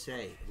heard you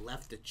say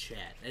left the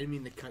chat. I didn't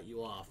mean to cut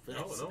you off.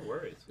 No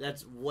worries.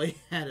 That's way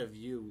ahead of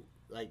you.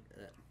 Like,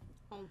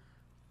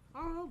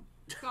 Oh,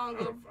 sounded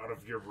good. Out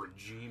of your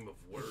regime of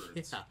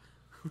words. yeah.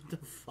 What the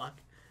fuck?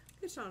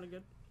 It sounded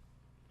good.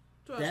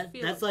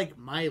 That's like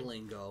my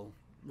lingo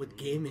with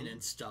gaming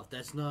and stuff.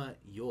 That's not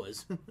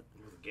yours.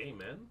 With gay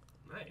men?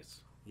 Nice.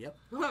 Yep.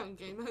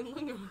 Gay man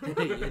lingo.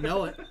 Hey, you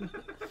know it.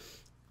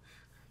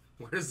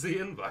 Where's the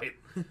invite?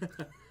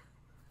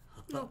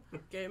 No,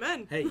 gay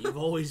men. Hey, you've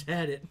always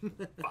had it.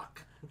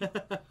 Fuck.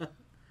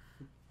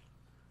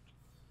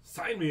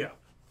 Sign me up.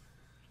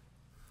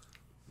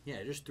 Yeah,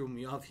 it just threw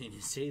me off hearing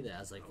you say that. I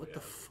was like, what the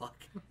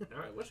fuck? Now,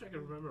 I wish I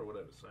could remember what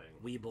I was saying.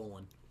 Wii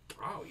bowling.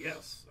 Oh,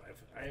 yes.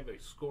 I have a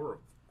score of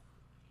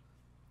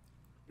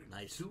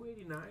Nice.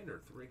 289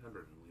 or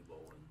 300 in Wii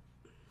bowling.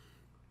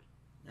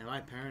 At my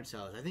parents'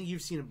 house, I think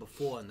you've seen it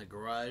before in the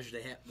garage.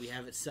 We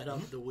have it set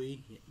up, the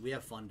Wii. We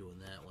have fun doing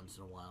that once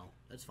in a while.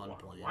 That's fun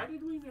playing. Why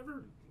did we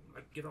never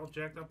get all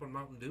jacked up on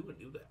Mountain Dew and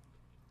do that?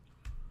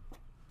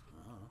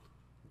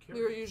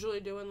 We were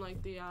usually doing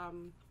like the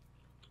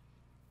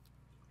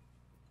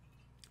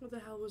what the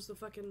hell was the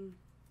fucking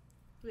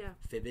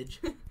Fibbage?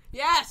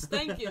 Yes,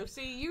 thank you.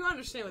 See, you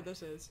understand what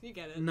this is. You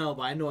get it. No,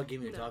 but I know what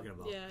game you're talking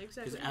about. Yeah,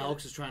 exactly. Because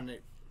Alex is trying to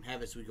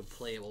have it so we could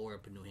play it while we're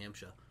up in New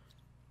Hampshire.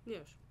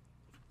 Yes.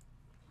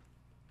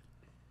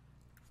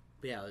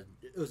 But yeah,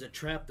 it was a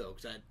trap though,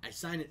 because I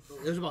signed it.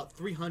 There was about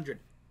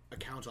 300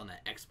 accounts on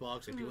that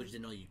Xbox, and people just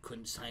didn't know you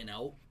couldn't sign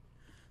out.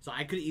 So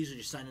I could easily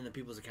just sign into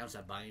people's accounts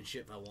that buying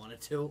shit if I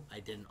wanted to. I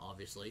didn't,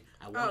 obviously.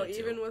 I wanted to.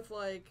 Even with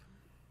like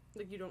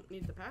you don't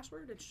need the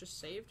password; it's just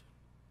saved.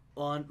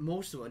 On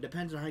most of them, it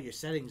depends on how your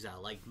settings are.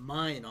 Like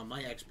mine on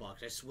my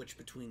Xbox, I switch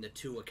between the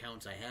two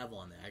accounts I have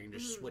on there. I can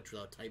just switch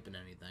without typing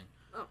anything.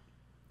 Oh.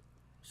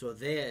 So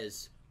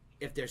theirs,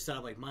 if they're set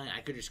up like mine,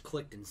 I could just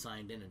click and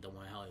signed in and done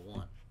it how I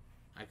want.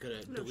 I could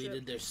have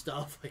deleted their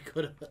stuff. I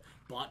could have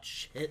bought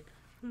shit.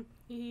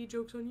 He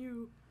jokes on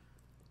you.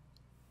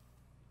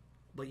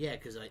 But yeah,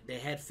 because they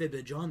had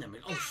Fibbage on them.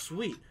 Like, oh,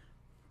 sweet.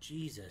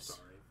 Jesus.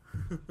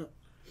 Sorry.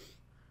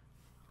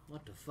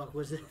 What the fuck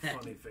was that?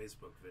 Funny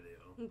Facebook video.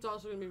 It's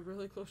also going to be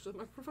really close to the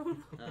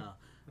microphone.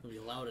 It'll be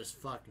loud as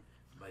fuck.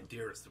 My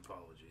dearest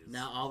apologies.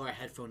 Now all our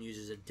headphone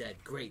users are dead.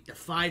 Great. The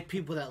 5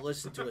 people that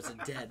listen to us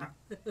are dead.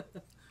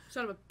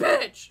 Son of a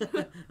bitch!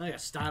 I gotta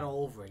start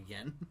all over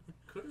again.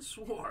 Could have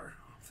swore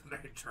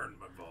that I turned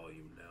my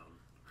volume down.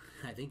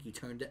 I think you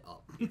turned it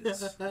up. It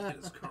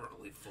is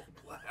currently full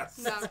blast.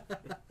 No.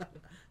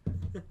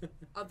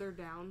 Other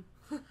down.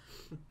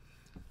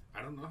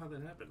 I don't know how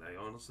that happened. I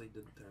honestly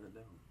didn't turn it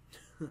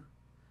down.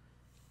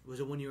 Was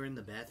it when you were in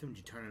the bathroom? Did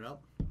you turn it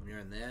up? When you're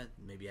in there?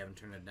 Maybe you haven't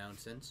turned it down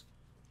since?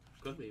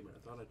 Could be, but I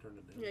thought I turned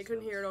it down. Yeah, you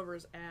couldn't hear it over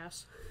his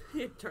ass.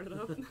 He turned it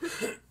up.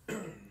 I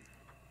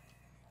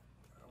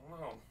don't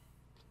know.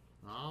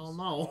 Oh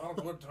no. All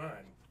good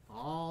time.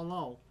 Oh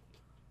no.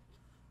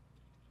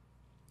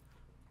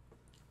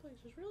 This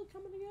place is really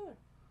coming together.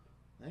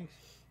 Thanks.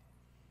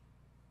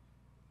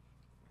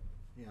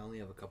 Yeah, I only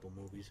have a couple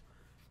movies.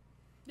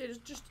 Yeah,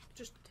 just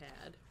a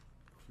tad.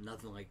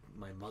 Nothing like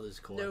my mother's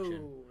collection.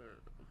 No.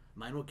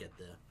 Mine will get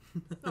there.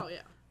 Oh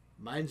yeah.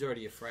 Mine's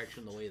already a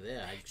fraction of the way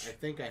there. I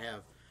think I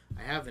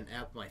have an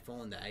app on my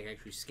phone that I can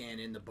actually scan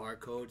in the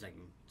barcodes. I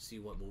can see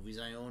what movies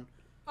I own.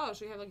 Oh,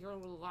 so you have like your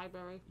own little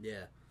library.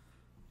 Yeah.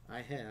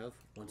 I have,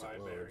 once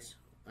Library. it loads.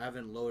 I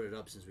haven't loaded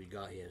up since we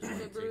got here, so it's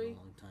going to take a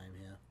long time,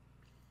 yeah.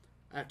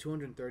 I have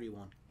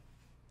 231.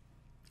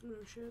 Oh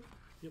shit.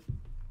 Yep.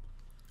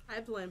 I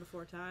have the Land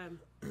Before Time.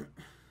 I'm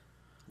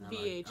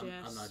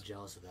VHS. I'm not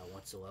jealous of that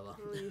whatsoever.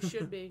 Well, you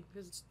should be,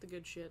 because it's the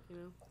good shit, you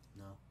know?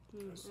 No.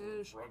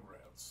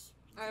 Rugrats.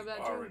 I have that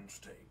too. Orange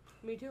tape.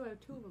 Me too, I have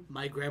 2 of them.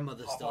 My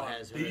grandmother still Pop on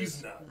has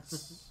these hers.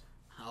 nuts.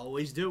 I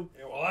always do.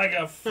 Yeah, well, I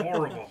got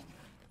 4 of them.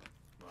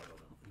 I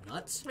don't know.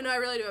 Nuts? No, I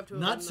really do have 2 of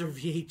them. Nuts or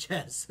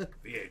VHS?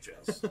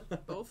 VHS.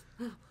 Both?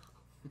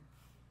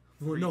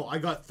 Well, no, I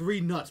got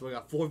 3 nuts, but I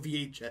got 4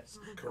 VHS.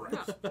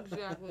 Correct. Yeah,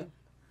 exactly.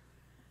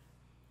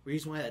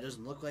 Reason why that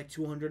doesn't look like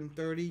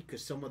 230,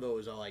 because some of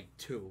those are like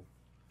 2.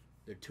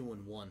 They're 2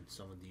 and 1,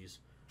 some of these.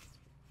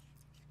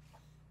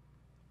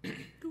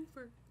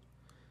 Goofer.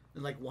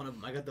 And like one of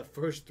them, I got the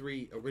first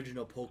 3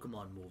 original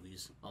Pokemon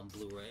movies on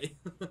Blu-ray.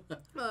 Oh,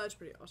 that's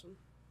pretty awesome.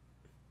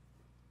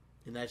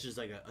 And that's just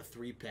like a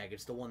 3-pack.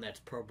 It's the one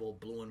that's purple,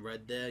 blue, and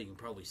red there. You can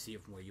probably see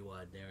it from where you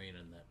are, Darian,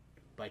 and that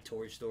by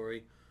Toy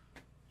Story.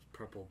 It's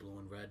purple, blue,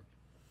 and red.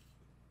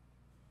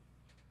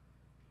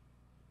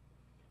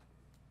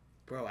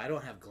 Bro, I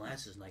don't have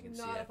glasses and I can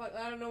see it.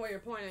 I don't know where you're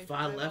pointing.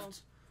 Far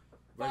left,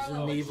 Far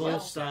Resident left Evil,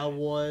 shelf. Star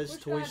Wars,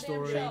 Which Toy goddamn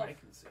Story. shelf? I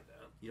can see that.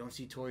 You don't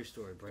see Toy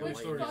Story, bro. Which Toy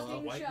Story is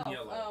fucking white and shelf?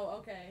 yellow. Oh,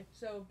 okay.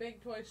 So,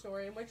 big Toy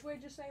Story. And which way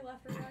did you say,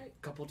 left or right?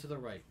 Couple to the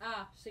right.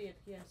 Ah, see it,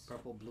 yes.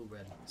 Purple, blue,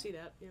 red. See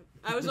that, yeah.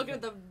 I was looking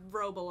at the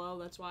row below,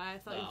 that's why. I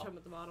thought you were talking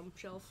about the bottom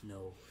shelf.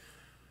 No.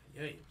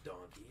 Yeah, you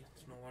donkey.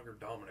 It's no longer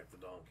Dominic the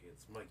donkey.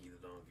 It's Mikey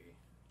the donkey.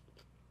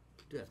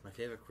 Dude, that's my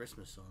favorite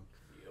Christmas song.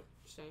 Yep.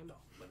 Same.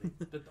 Dominic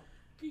the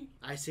donkey.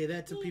 I say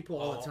that to people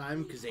all the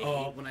time because they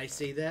hate when I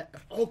say that.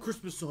 All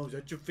Christmas songs,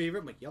 that's your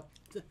favorite? I'm like, yep.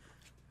 If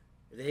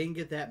they didn't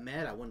get that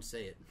mad, I wouldn't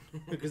say it.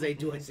 Because they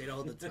do, I say it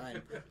all the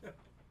time.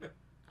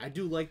 I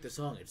do like the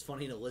song. It's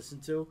funny to listen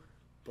to.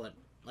 But,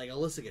 like,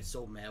 Alyssa gets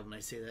so mad when I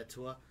say that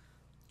to her.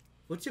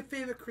 What's your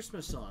favorite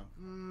Christmas song?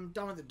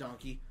 Dominic the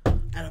Donkey.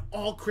 Out of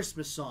all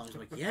Christmas songs. I'm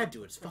like, yeah,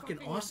 dude, it's fucking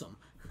awesome.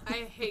 I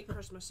hate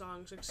Christmas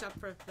songs, except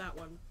for that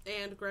one.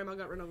 And Grandma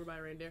Got Run Over by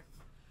a Reindeer.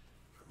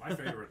 My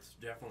favorite's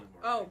definitely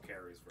Mariah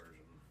Carey's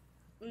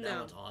version. That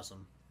one's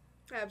awesome.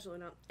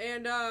 Absolutely not.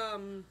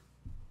 And,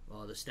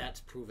 well, the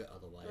stats prove it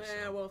otherwise.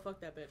 yeah, So. well, fuck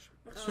that bitch.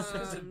 That's just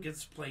because it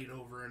gets played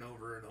over and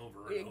over and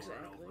over and Exactly.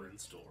 over and over in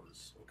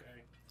stores,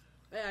 okay?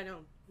 Yeah, I know.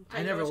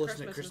 I never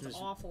listen to Christmas.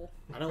 It's awful.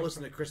 I don't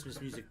listen to Christmas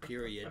music,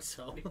 period,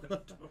 so.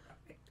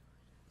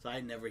 So I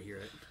never hear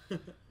it.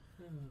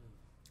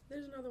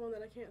 There's another one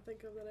that I can't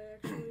think of that I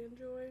actually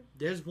enjoy.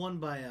 There's one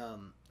by,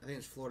 I think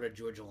it's Florida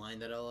Georgia Line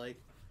that I like.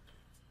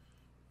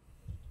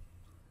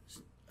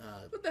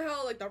 What the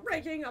hell, like the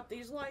raking up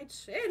these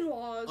lights,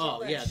 in-laws, all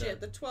that yeah, shit.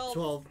 The 12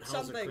 Hells of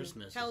something.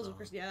 Christmas. Hells of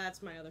Christmas. Yeah,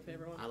 that's my other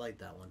favorite one. I like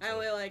that one. I Too.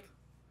 only like,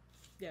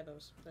 yeah,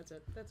 those. That's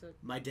it.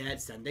 My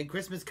dad sending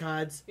Christmas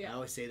cards. Yeah. I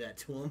always say that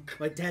to him.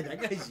 My dad,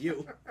 that guy's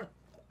you.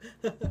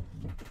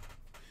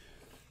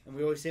 And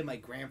we always say my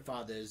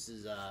grandfather's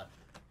is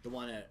the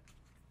one that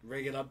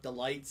rigging up the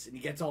lights, and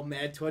he gets all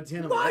mad towards the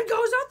end. One like,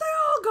 goes out, they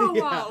all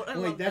go out. I I'm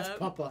love like, that's that.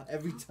 Papa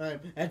every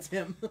time. That's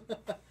him.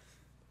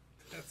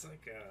 That's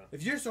like,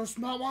 If you're so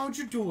smart, why don't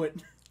you do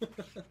it? it's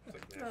like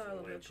I National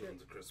love that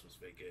Lampoon's A Christmas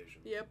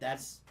Vacation. Yep.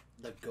 That's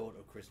the goat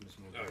of Christmas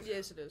movies. Oh,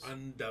 Yes, it is.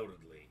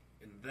 Undoubtedly.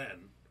 And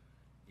then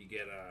you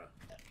get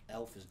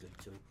Elf is good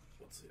too.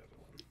 what's the other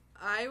one?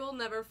 I will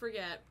never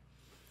forget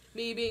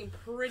me being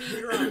pretty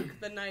drunk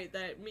the night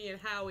that me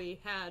and Howie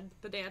had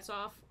the dance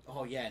off.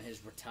 Oh yeah, and his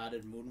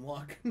retarded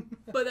moonwalk.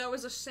 But that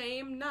was the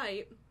same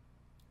night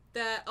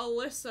that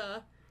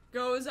Alyssa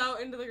goes out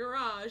into the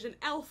garage and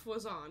Elf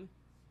was on.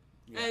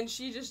 Yeah. And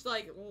she just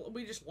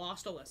we just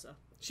lost Alyssa.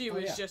 She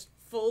was yeah. just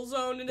full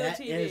zone into That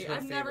the is TV. her I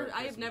have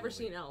favorite never Christmas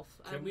movie. seen Elf.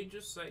 Can we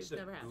just say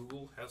never that have.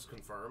 Google has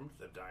confirmed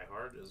that Die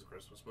Hard is a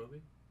Christmas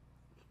movie?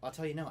 I'll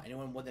tell you now,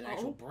 anyone with an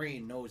actual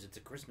brain knows it's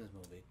a Christmas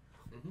movie.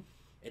 Mm-hmm.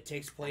 It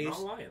takes I'm place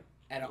not lying.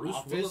 at an Bruce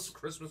office. Willis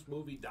Christmas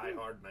movie, Die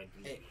Hard,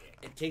 1988.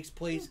 It takes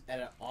place at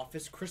an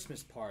office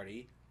Christmas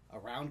party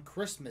around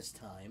Christmas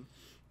time.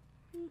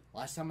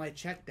 Last time I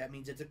checked, that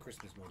means it's a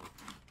Christmas movie.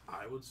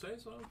 I would say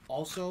so.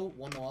 Also,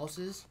 one else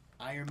is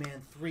Iron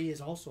Man 3 is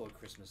also a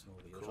Christmas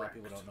movie. A lot of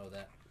people Correct. don't know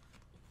that.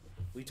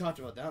 We talked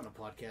about that on the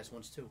podcast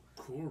once too.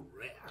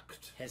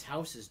 Correct. His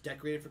house is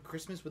decorated for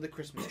Christmas with a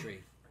Christmas tree.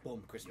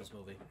 Boom, Christmas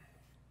movie.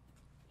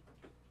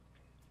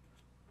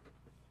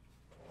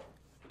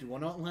 Do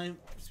one outline,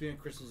 speaking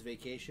of Christmas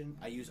Vacation,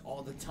 I use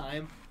all the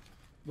time.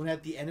 When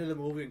at the end of the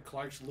movie and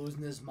Clark's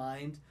losing his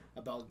mind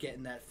about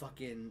getting that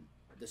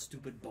the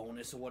stupid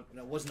bonus or what,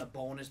 it wasn't a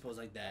bonus, but it was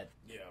like that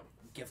Yeah.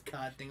 gift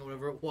card thing or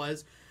whatever it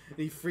was. And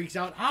he freaks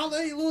out,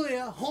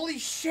 hallelujah, holy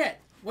shit,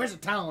 where's the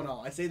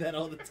Tylenol? I say that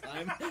all the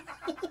time.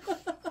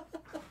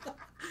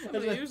 I'm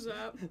gonna use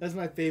that. That's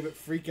my favorite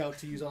freak out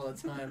to use all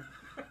the time.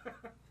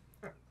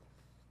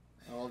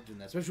 I love doing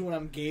that. Especially when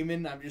I'm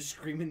gaming, I'm just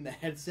screaming in the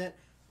headset,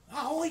 oh,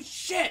 holy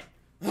shit!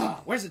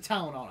 Where's the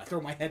Tylenol? I throw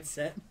my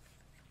headset.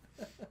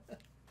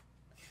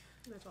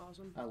 That's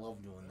awesome. I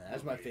love doing that.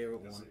 That's my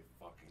favorite That's one.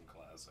 a fucking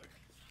classic.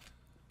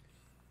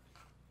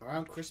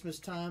 Around Christmas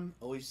time,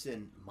 always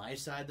in my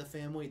side of the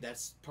family,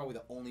 that's probably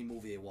the only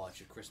movie they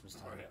watch at Christmas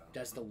time. Oh, yeah.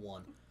 That's the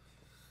one.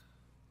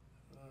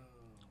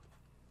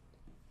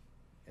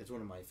 It's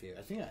one of my favorite.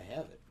 I think I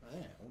have it. I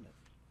think I own it.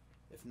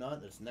 If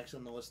not, it's next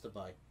on the list to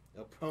buy.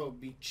 It'll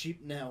probably be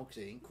cheap now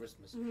because it ain't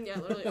Christmas. Yeah,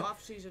 literally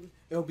off season.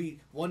 It'll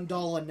be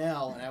 $1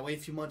 now, and I wait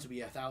a few months, it'll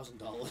be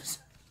 $1,000.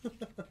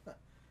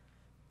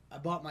 I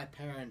bought my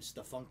parents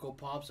the Funko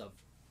Pops of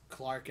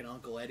Clark and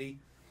Uncle Eddie.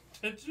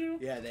 Did you?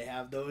 Yeah, they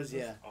have those.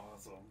 That's yeah,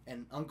 awesome.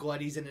 and Uncle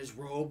Eddie's in his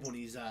robe when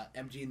he's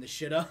emptying the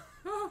shitter.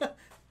 And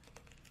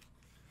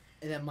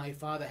then my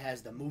father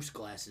has the moose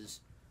glasses.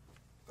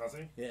 Does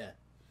he? Yeah.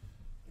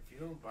 If you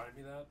don't buy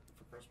me that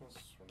for Christmas,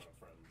 we're not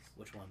friends.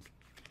 Which ones?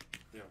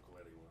 The Uncle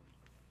Eddie one.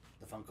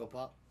 The Funko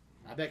Pop?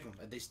 I bet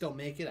if they still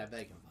make it, I bet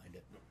I can find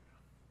it.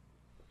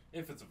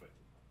 If it's available.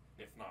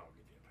 If not, I'll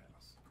give you a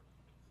pass.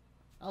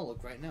 I'll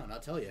look right now and I'll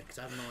tell you because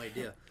I have no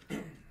idea.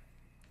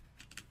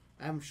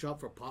 I haven't shopped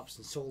for Pops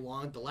in so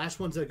long. The last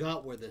ones I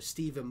got were the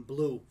Steve and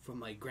Blue from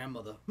my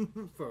grandmother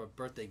for a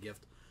birthday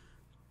gift.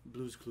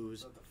 Blue's Clues.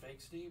 Is that the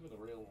fake Steve or the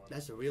real one?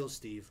 That's the real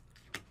Steve.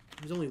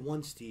 There's only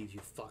one Steve,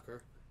 you fucker.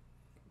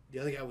 The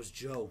other guy was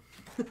Joe.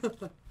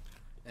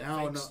 And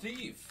I don't know.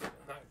 Steve.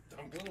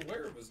 I'm well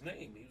aware of his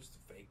name. He was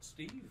the fake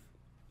Steve.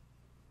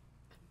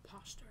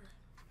 Imposter.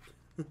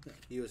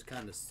 He was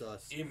kind of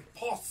sus.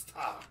 Imposter.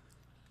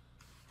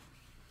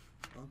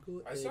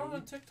 Uncle I saw him on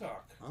Eddie.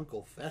 TikTok.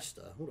 Uncle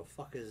Festa. Who the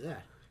fuck is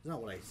that? That's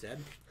not what I said.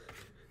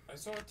 I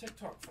saw a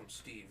TikTok from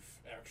Steve,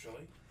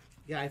 actually.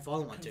 Yeah, I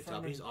follow him on TikTok.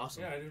 Confirming- He's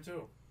awesome. Yeah, I do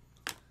too.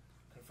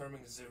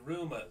 Confirming the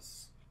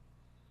rumors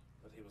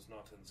that he was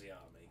not in the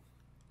army.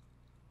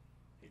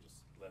 He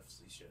just left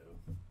the show.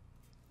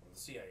 Well, the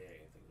CIA,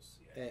 I think it was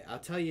CIA. Hey, I'll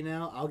tell you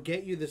now. I'll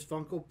get you this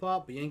Funko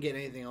Pop, but you ain't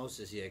getting anything else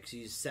this year because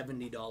he's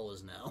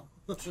 $70 now.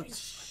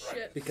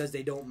 Shit. Because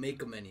they don't make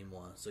them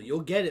anymore. So you'll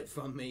get it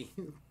from me,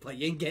 but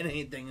you ain't getting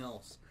anything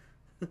else.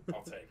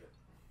 I'll take it.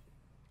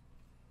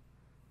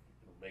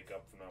 It'll make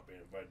up for not being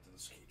invited to the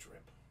ski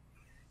trip.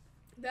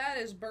 That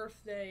is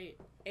birthday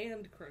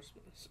and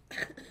Christmas.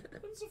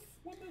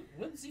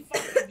 When's the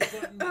fuck have you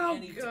gotten me Oh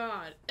anything?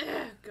 God.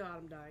 God,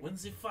 I'm dying.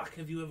 When's the fuck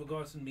have you ever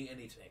gotten me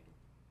anything?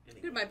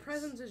 Dude, my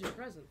present is your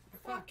present.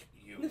 Fuck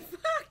you.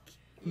 Fuck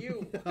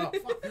you. Oh,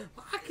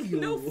 fuck you.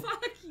 No,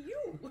 fuck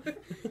you.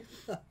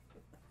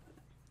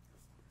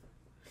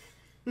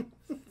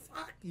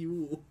 Fuck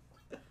you.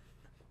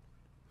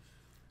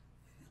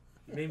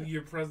 Maybe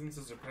your presence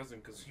is a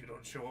present because you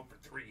don't show up for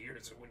 3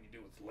 years, and when you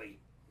do, it's late.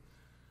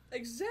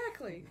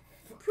 Exactly.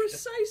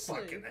 Precisely.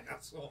 Fucking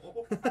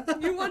asshole.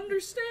 You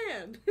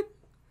understand.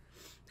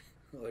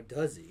 Or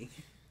does he?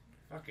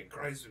 Fucking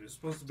Christ, it was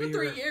supposed to For be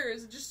 3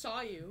 years, I just saw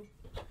you.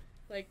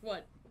 Like,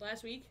 what,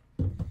 last week?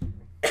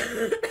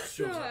 Shows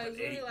No, up it at was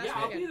literally 8. last Yeah,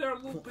 I'll be weekend. there a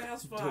little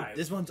past Dude, 5.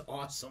 this one's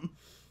awesome.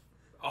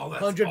 Oh,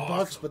 that's $100,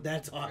 awesome. but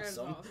that's That's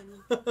awesome.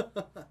 awesome.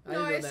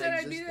 No, I didn't know said that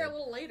I'd be there a existed.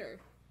 little later.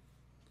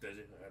 Did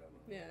you? I don't know.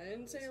 Yeah, I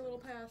didn't say a little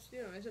past,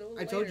 I said a little I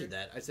later. told you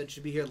that. I said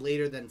she'd be here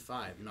later than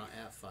 5, not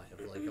at 5,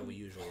 like how we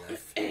usually I are.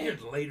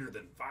 figured later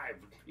than 5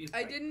 would be I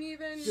like didn't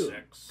even... Dude,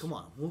 6. come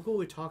on. Look what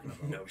we're talking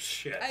about. No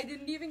shit. I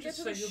didn't even get Just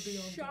to the say you'll be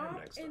on time shop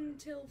next time.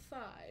 until 5.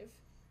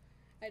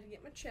 I had to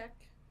get my check.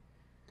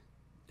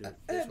 Dude, I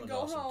this had to one's go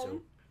awesome home,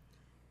 too.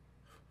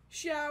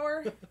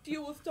 shower,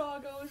 deal with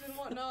doggos and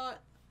whatnot,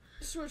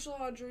 switch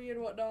laundry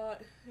and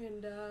whatnot,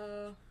 and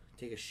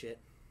Take a shit.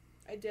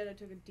 I did. I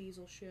took a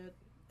diesel shit.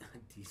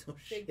 Diesel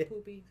Big shit.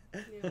 poopy.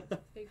 Yeah,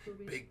 big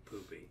poopy. Big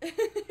poopy.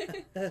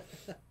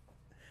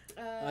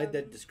 I like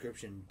that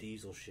description,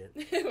 diesel shit.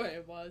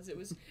 It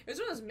was one of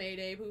those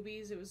Mayday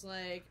poopies. It was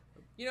like,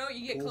 you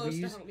get close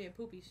to Poopies? home. Yeah,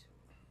 poopies.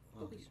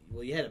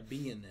 Well, you had a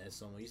B in there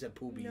somewhere. You said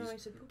poobies. No, I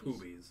said poopies.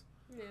 Poobies.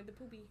 Yeah, the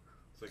poopy.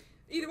 It's like,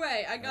 Either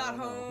way, I got don't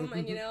know. home,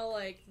 and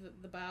like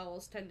the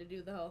bowels tend to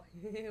do the whole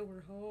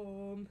we're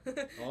home.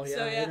 Oh, yeah,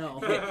 so, I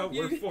know.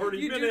 We're 40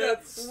 you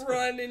minutes. Do the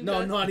run into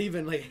No, not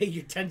even like, hey,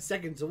 you're 10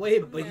 seconds away,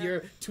 but Yeah.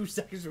 you're 2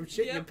 seconds from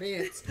shitting Yep. your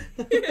pants.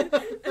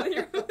 and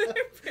you're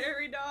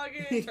prairie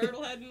dogging,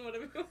 turtle heading,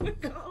 whatever you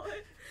want to call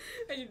it,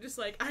 and you're just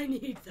like, I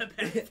need the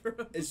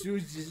bathroom. As soon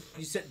as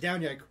you sit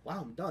down, you're like,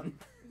 wow, I'm done.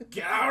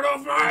 Get out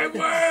of my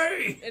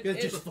way! It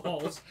just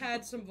falls.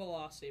 had some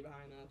velocity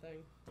behind that thing.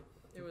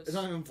 It was. It's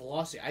not even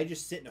velocity. I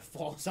just sit and it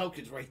falls out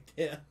because right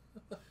there.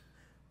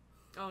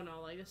 Oh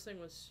no! Like this thing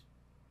was.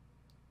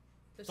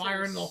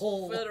 Fire in the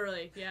hole.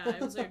 Literally, yeah.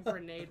 It was like a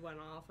grenade went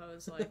off. I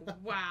was like,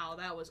 wow,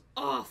 that was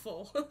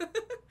awful.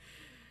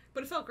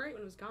 But it felt great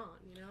when it was gone.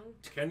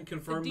 Can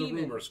confirm The the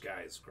demon. rumors,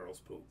 guys. Girls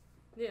poop.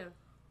 Yeah.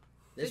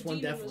 This The one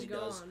demon definitely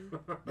was does.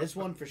 gone. This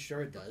one for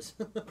sure does.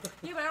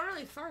 Yeah, but I don't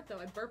really fart though.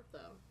 I burp though.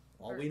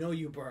 Well, we know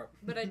you burp.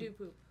 But I do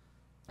poop.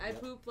 I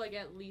Yep. poop like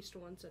at least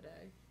once a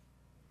day.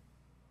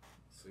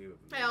 So you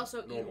have I also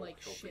eat, normal,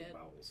 like, healthy shit.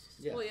 bowels.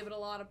 Yeah. Well, yeah, but a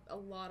lot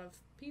of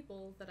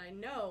people that I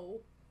know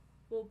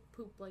will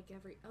poop like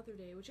every other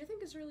day, which I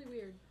think is really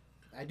weird.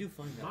 I do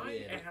find that My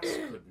weird. ass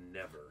could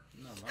never.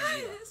 No, mine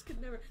either. This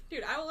could never,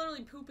 dude. I will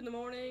literally poop in the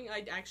morning.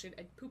 I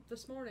pooped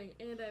this morning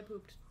and I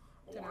pooped.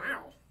 Tonight.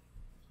 Wow.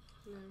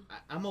 Yeah.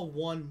 I'm a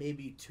 1,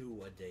 maybe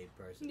 2 a day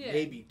person. Yeah.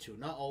 Maybe 2,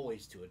 not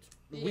always 2. It's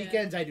Yeah.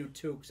 weekends I do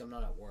 2 because I'm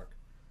not at work.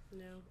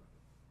 No.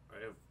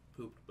 I have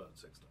pooped about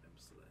 6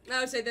 times today. I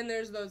would say then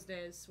there's those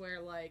days where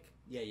like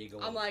Yeah, you go.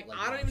 I'm like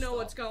I don't even know nonstop.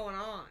 what's going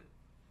on.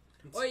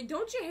 Or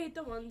don't you hate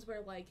the ones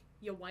where like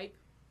you wipe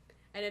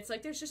and it's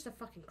like there's just a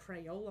fucking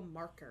Crayola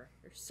marker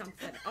or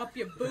something up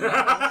your booty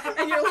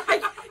and you're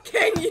like,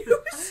 can you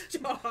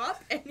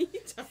stop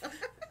anytime?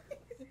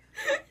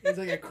 It's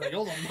like a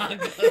Crayola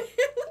manga.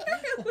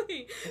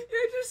 Literally,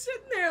 you're just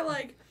sitting there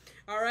like,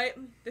 all right,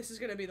 this is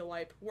gonna be the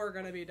wipe. We're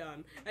gonna be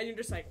done, and you're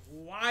just like,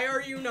 why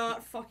are you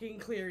not fucking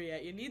clear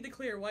yet? You need the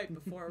clear wipe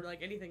before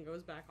like anything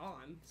goes back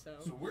on. So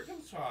So we're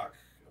going to talk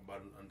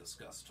about an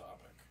undiscussed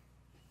topic.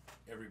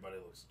 Everybody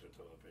looks at their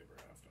toilet paper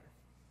after.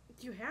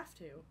 you have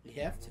to,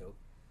 You have to.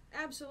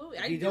 absolutely.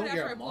 If I you do don't, it after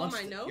you're I a blow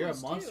monster. my nose. You're a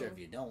monster too. if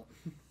you don't.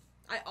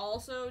 I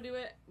also do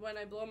it when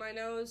I blow my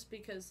nose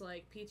because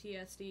like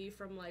PTSD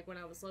from like when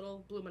I was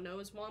little, blew my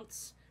nose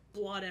once.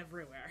 Blood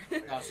everywhere.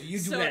 Oh, so you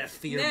do So that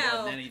fear now,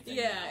 more than anything.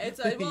 yeah, now. it's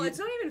well, it's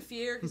not even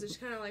fear because it's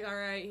kind of like, all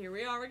right, here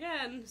we are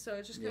again. So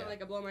it's just kind of Yeah.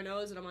 like I blow my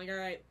nose and I'm like, all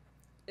right,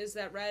 is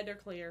that red or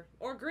clear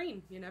or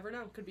green? You never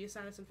know. Could be a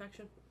sinus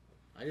infection.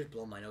 I just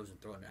blow my nose and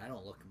throw it. I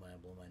don't look when I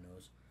blow my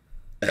nose.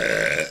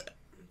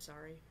 I'm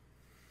sorry.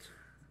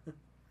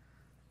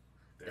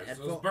 There's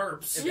those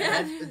burps. If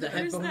Yeah, the there's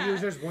headphone that.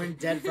 users weren't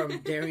dead from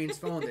Darian's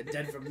phone, they're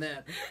dead from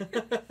that.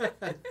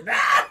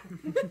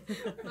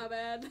 My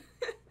bad.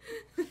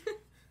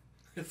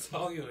 That's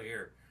all you'll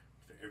hear.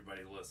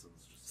 Everybody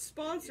listens. Just,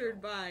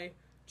 Sponsored by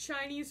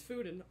Chinese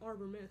food and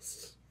Arbor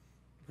Mist.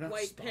 We're not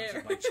White sponsored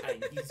pear. by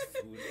Chinese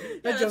food.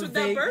 that's a what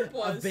that vague, burp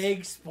was. A vague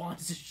Yeah,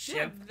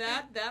 sponsorship.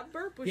 that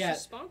burp was Yeah,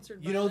 just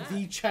sponsored by You know that.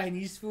 the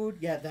Chinese food?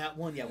 Yeah, that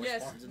one. Yeah, we're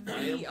Yes, sponsored by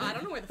it. I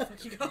don't know where the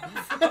fuck you got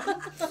from.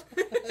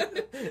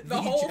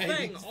 The whole Chinese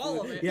thing,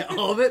 all food. of it. Yeah,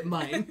 all of it,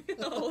 mine.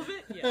 All of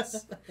it,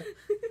 yes. All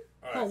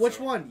Oh, right, which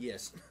so one?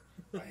 Yes.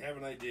 I have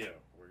an idea.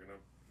 We're gonna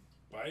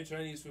buy a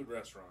Chinese food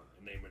restaurant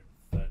and name it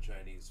the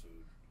Chinese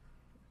food.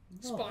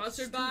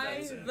 Sponsored by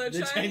That's it.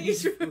 the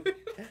Chinese food.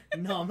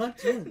 No, I'm not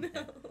doing No.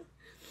 that.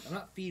 I'm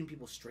not feeding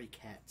people stray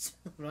cats.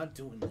 I'm not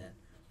doing that.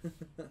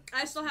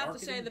 I still have to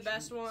say Marketing the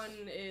best genius.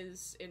 one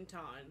is in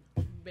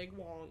Tan. Big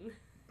Wong.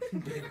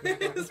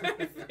 It's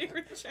my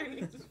favorite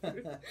Chinese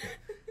food.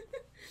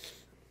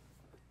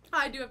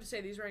 I do have to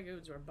say these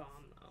Ragoons were bomb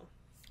though.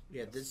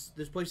 Yeah, this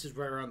place is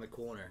right around the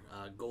corner.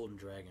 Golden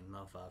Dragon,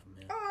 not far from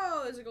here.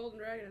 Oh, there's a Golden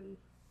Dragon in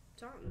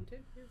Taunton too.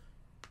 Yeah.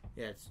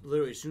 Yeah, it's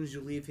literally as soon as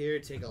you leave here,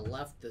 take a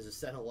left. There's a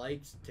set of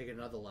lights. Take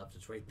another left.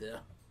 It's right there.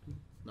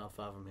 Not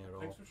far from here at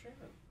all. Thanks for sharing.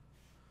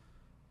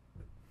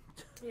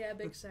 Yeah,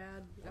 big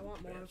sad. I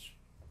want more. Bitch.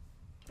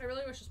 I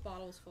really wish this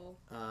bottle was full.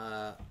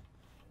 I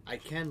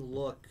can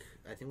look.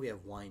 I think we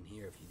have wine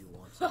here if you do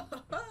want some.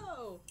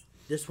 Oh,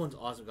 This one's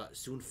awesome. Got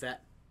Soon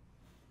Fat.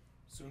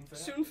 Soon fat?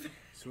 soon.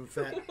 Soon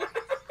Fat.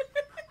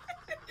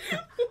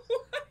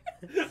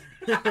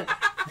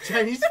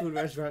 Chinese food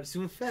restaurant.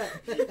 Soon Fat.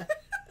 I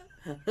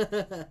don't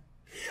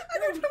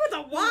know about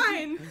the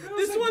wine.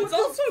 This one's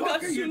also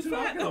got What are you soon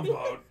talking fat.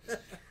 about?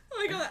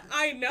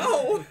 I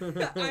know.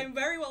 I'm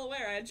very well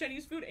aware. I had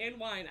Chinese food and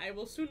wine. I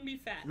will soon be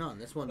fat. No,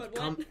 this one's But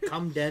Come what?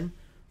 Come Den.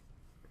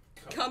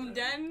 Come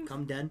den.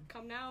 Come Den.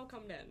 Come now.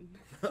 Come den.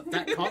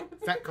 Fat cock.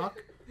 Fat cock.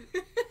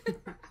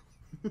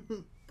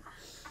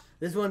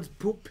 This one's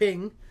Poop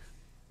Ping.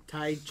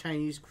 Thai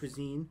Chinese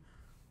cuisine.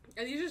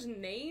 Are these just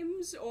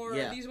names, or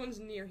Yeah. are these ones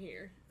near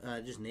here?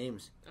 Just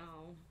names.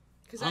 Oh,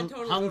 because I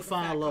totally Hung go with the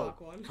Fa fat Lo.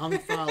 cock one. Hung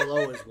Fa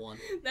Lo is one.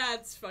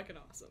 That's fucking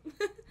awesome.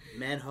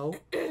 Manho.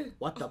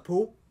 What the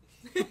poop?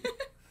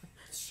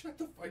 Shut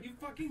the fuck. Are you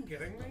fucking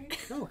kidding me?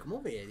 No, come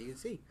over here. You can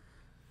see.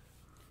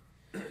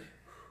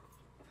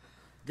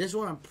 This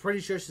one, I'm pretty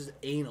sure says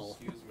anal.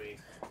 Excuse me.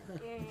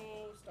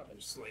 Oh, stop I'm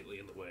it. slightly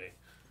in the way.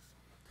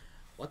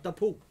 What the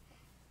poop?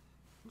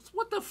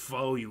 What the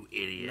foe, you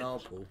idiot? No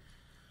poop.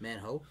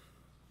 Manho.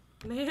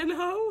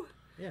 Manho?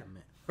 Yeah,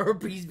 man.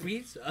 Herpes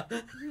pizza.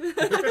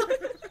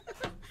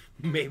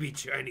 Maybe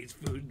Chinese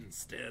food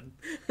instead.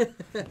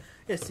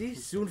 Yeah, see?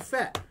 Soon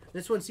Fat.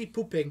 This one, see?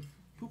 Pooping.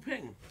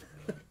 Pooping.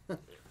 I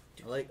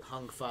like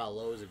Hung Fa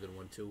Lo is a good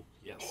one, too.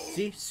 Yes.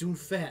 See? Soon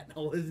Fat.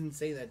 I didn't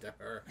say that to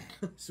her.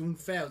 Soon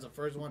Fat was the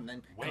first one,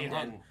 then Way Come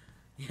Den. hung.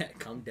 Yeah,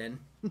 Come Den.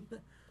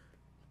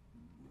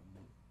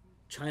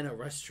 China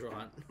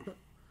restaurant. Let's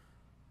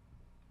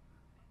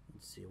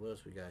see, what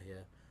else we got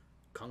here?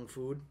 Kung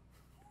food.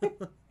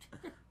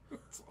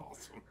 That's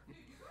awesome.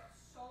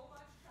 So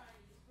much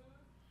Chinese food.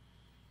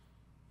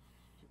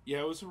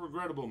 Yeah, it was a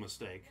regrettable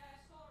mistake.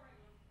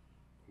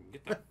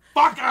 Get the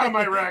fuck out of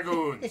my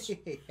Ragoons!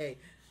 Hey,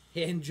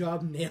 hand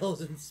job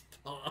nails and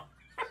spa.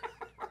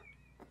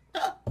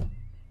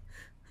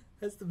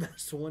 That's the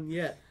best one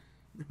yet.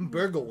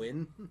 Burger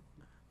win.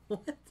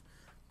 What?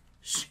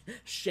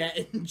 Shat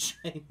in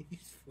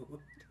Chinese food.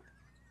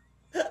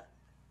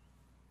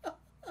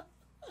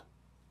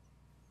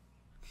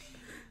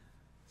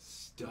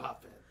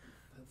 Stop it.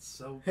 That's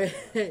so Hey,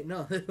 hey,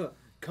 no,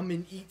 come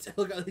and eat.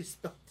 Look how they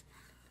spelled it.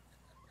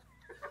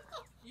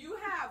 You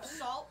have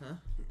salt, Huh?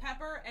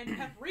 pepper, and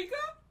paprika?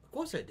 Of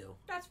course I do.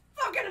 That's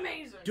fucking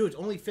amazing! Dude, it's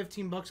only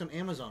 $15 on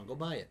Amazon. Go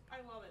buy it. I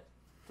love it.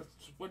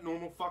 That's what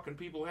normal fucking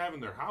people have in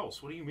their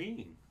house. What do you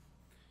mean?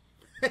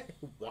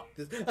 Walk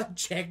this.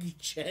 Jackie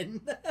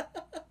Chen.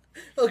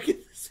 Look at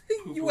this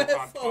Poo-poo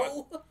hot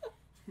UFO.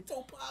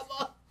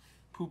 Obama.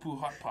 Poo poo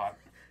hot pot.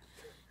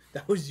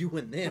 That was you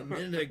and them a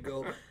minute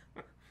ago.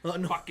 Oh,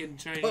 no. Fucking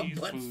Chinese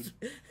But- food.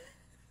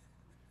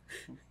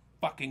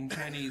 Fucking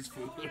Chinese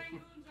food.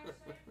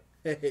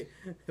 Hey,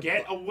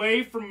 Get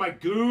away from my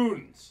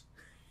goons!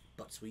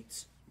 butt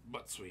sweets.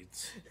 Butt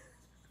sweets.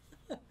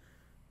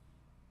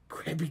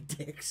 Krabby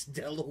Dicks,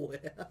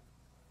 Delaware.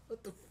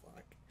 What the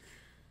fuck?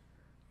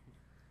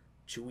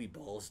 Chewy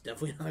balls,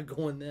 definitely not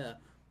going there.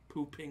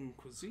 Pooping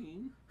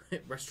cuisine.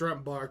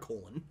 Restaurant bar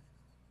colon.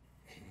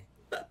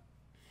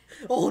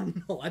 Oh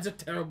no, that's a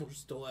terrible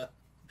store.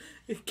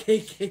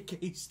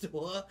 KKK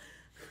store.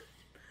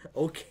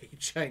 Okay,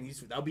 Chinese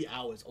food. That'll be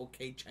ours.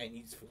 Okay,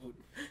 Chinese food.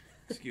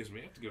 Excuse me,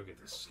 I have to go get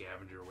this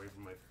scavenger away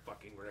from my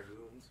fucking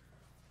Ragoons.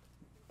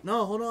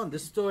 No, hold on.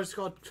 This store is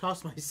called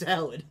Toss My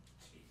Salad.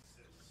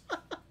 Jesus. From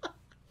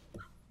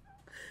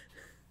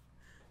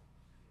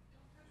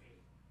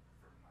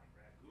my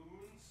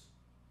Ragoons.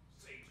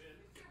 Satan.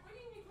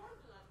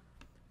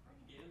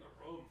 Get in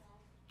the room.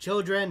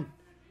 Children.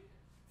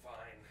 Fine.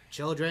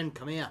 Children,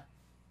 come here.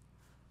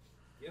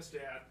 Yes,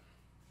 Dad.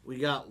 We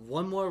got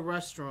one more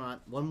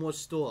restaurant, one more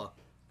store.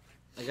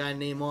 I gotta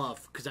name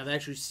off because I've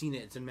actually seen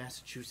it. It's in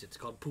Massachusetts. It's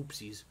called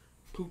Poopsies.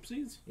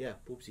 Poopsies? Yeah,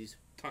 Poopsies.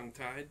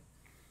 Tongue-tied?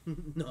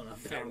 No,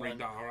 not that Family one.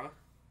 Dara?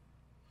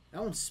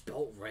 That one's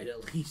spelled right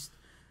at least.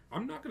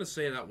 I'm not going to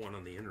say that one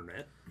on the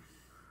internet.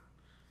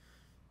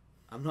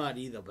 I'm not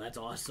either, but that's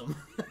awesome.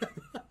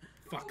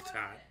 Fuck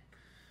that.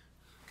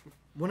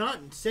 We're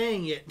not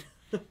saying it.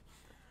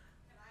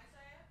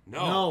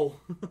 No.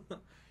 No.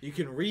 You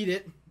can read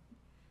it.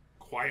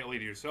 Quietly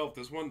to yourself.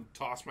 This one,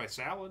 toss my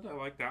salad. I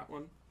like that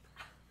one.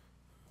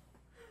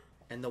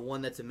 And the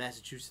one that's in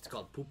Massachusetts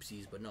called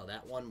Poopsies, but no,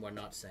 that one we're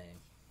not saying.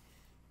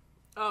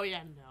 Oh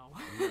yeah,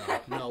 no.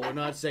 No, we're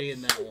not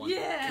saying that one.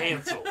 Yeah.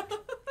 Cancel.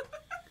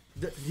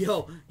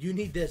 Yo, you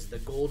need this, the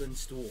golden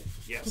stool.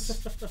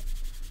 Yes.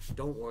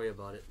 Don't worry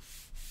about it.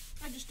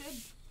 I just did.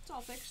 It's all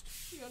fixed.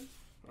 You're good.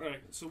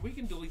 Alright, so we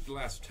can delete the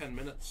last 10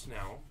 minutes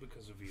now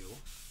because of you.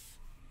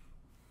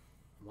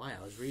 Why?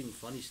 I was reading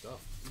funny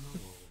stuff. No,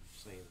 I'm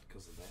saying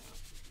because of that.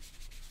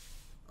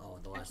 Oh,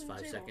 in the last 5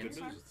 Good seconds.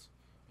 news, it's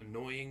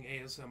annoying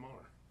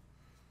ASMR.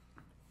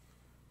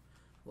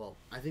 Well,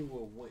 I think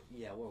we're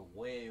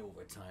way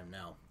over time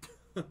now.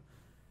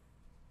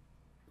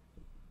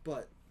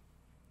 But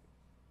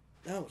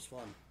that was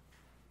fun.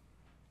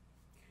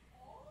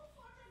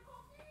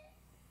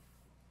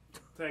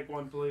 Take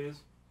one,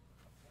 please.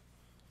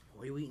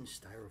 What are you eating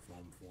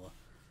styrofoam for?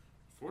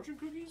 Fortune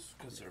cookies?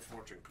 Because they're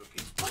fortune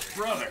cookies.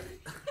 Brother!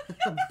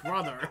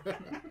 Brother.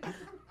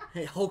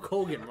 Hey, Hulk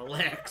Hogan,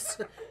 relax.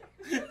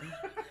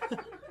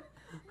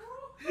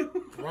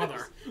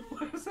 Brother.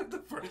 Why was that the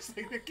first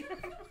thing that came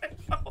out of my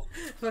mouth?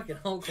 Fucking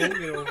Hulk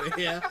Hogan over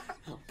here.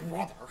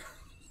 Brother.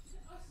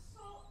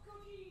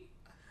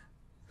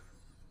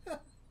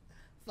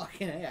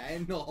 Fucking hey, I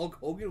didn't know Hulk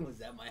Hogan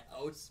was at my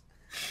house.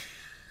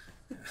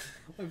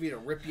 I'm gonna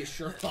rip your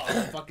shirt off.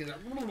 Fucking.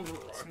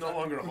 It's no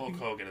longer Hulk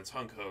Hogan, it's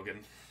Hunk Hogan.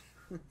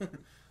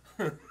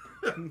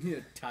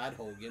 Todd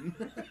Hogan.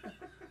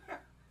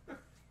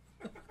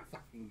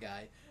 Fucking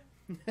guy.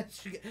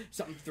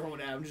 Something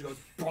thrown at him, just goes,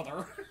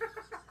 brother.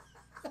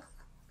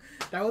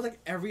 That was like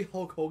every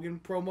Hulk Hogan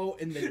promo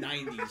in the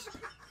 90s.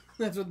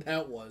 That's what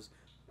that was.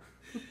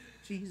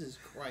 Jesus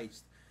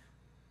Christ.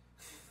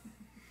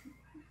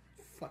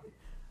 Fuck.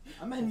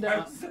 I'm ending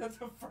that. That's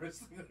the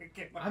first thing that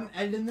came out. I'm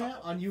ending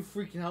that on you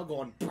freaking out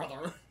going,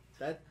 brother.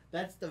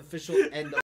 That's the official end of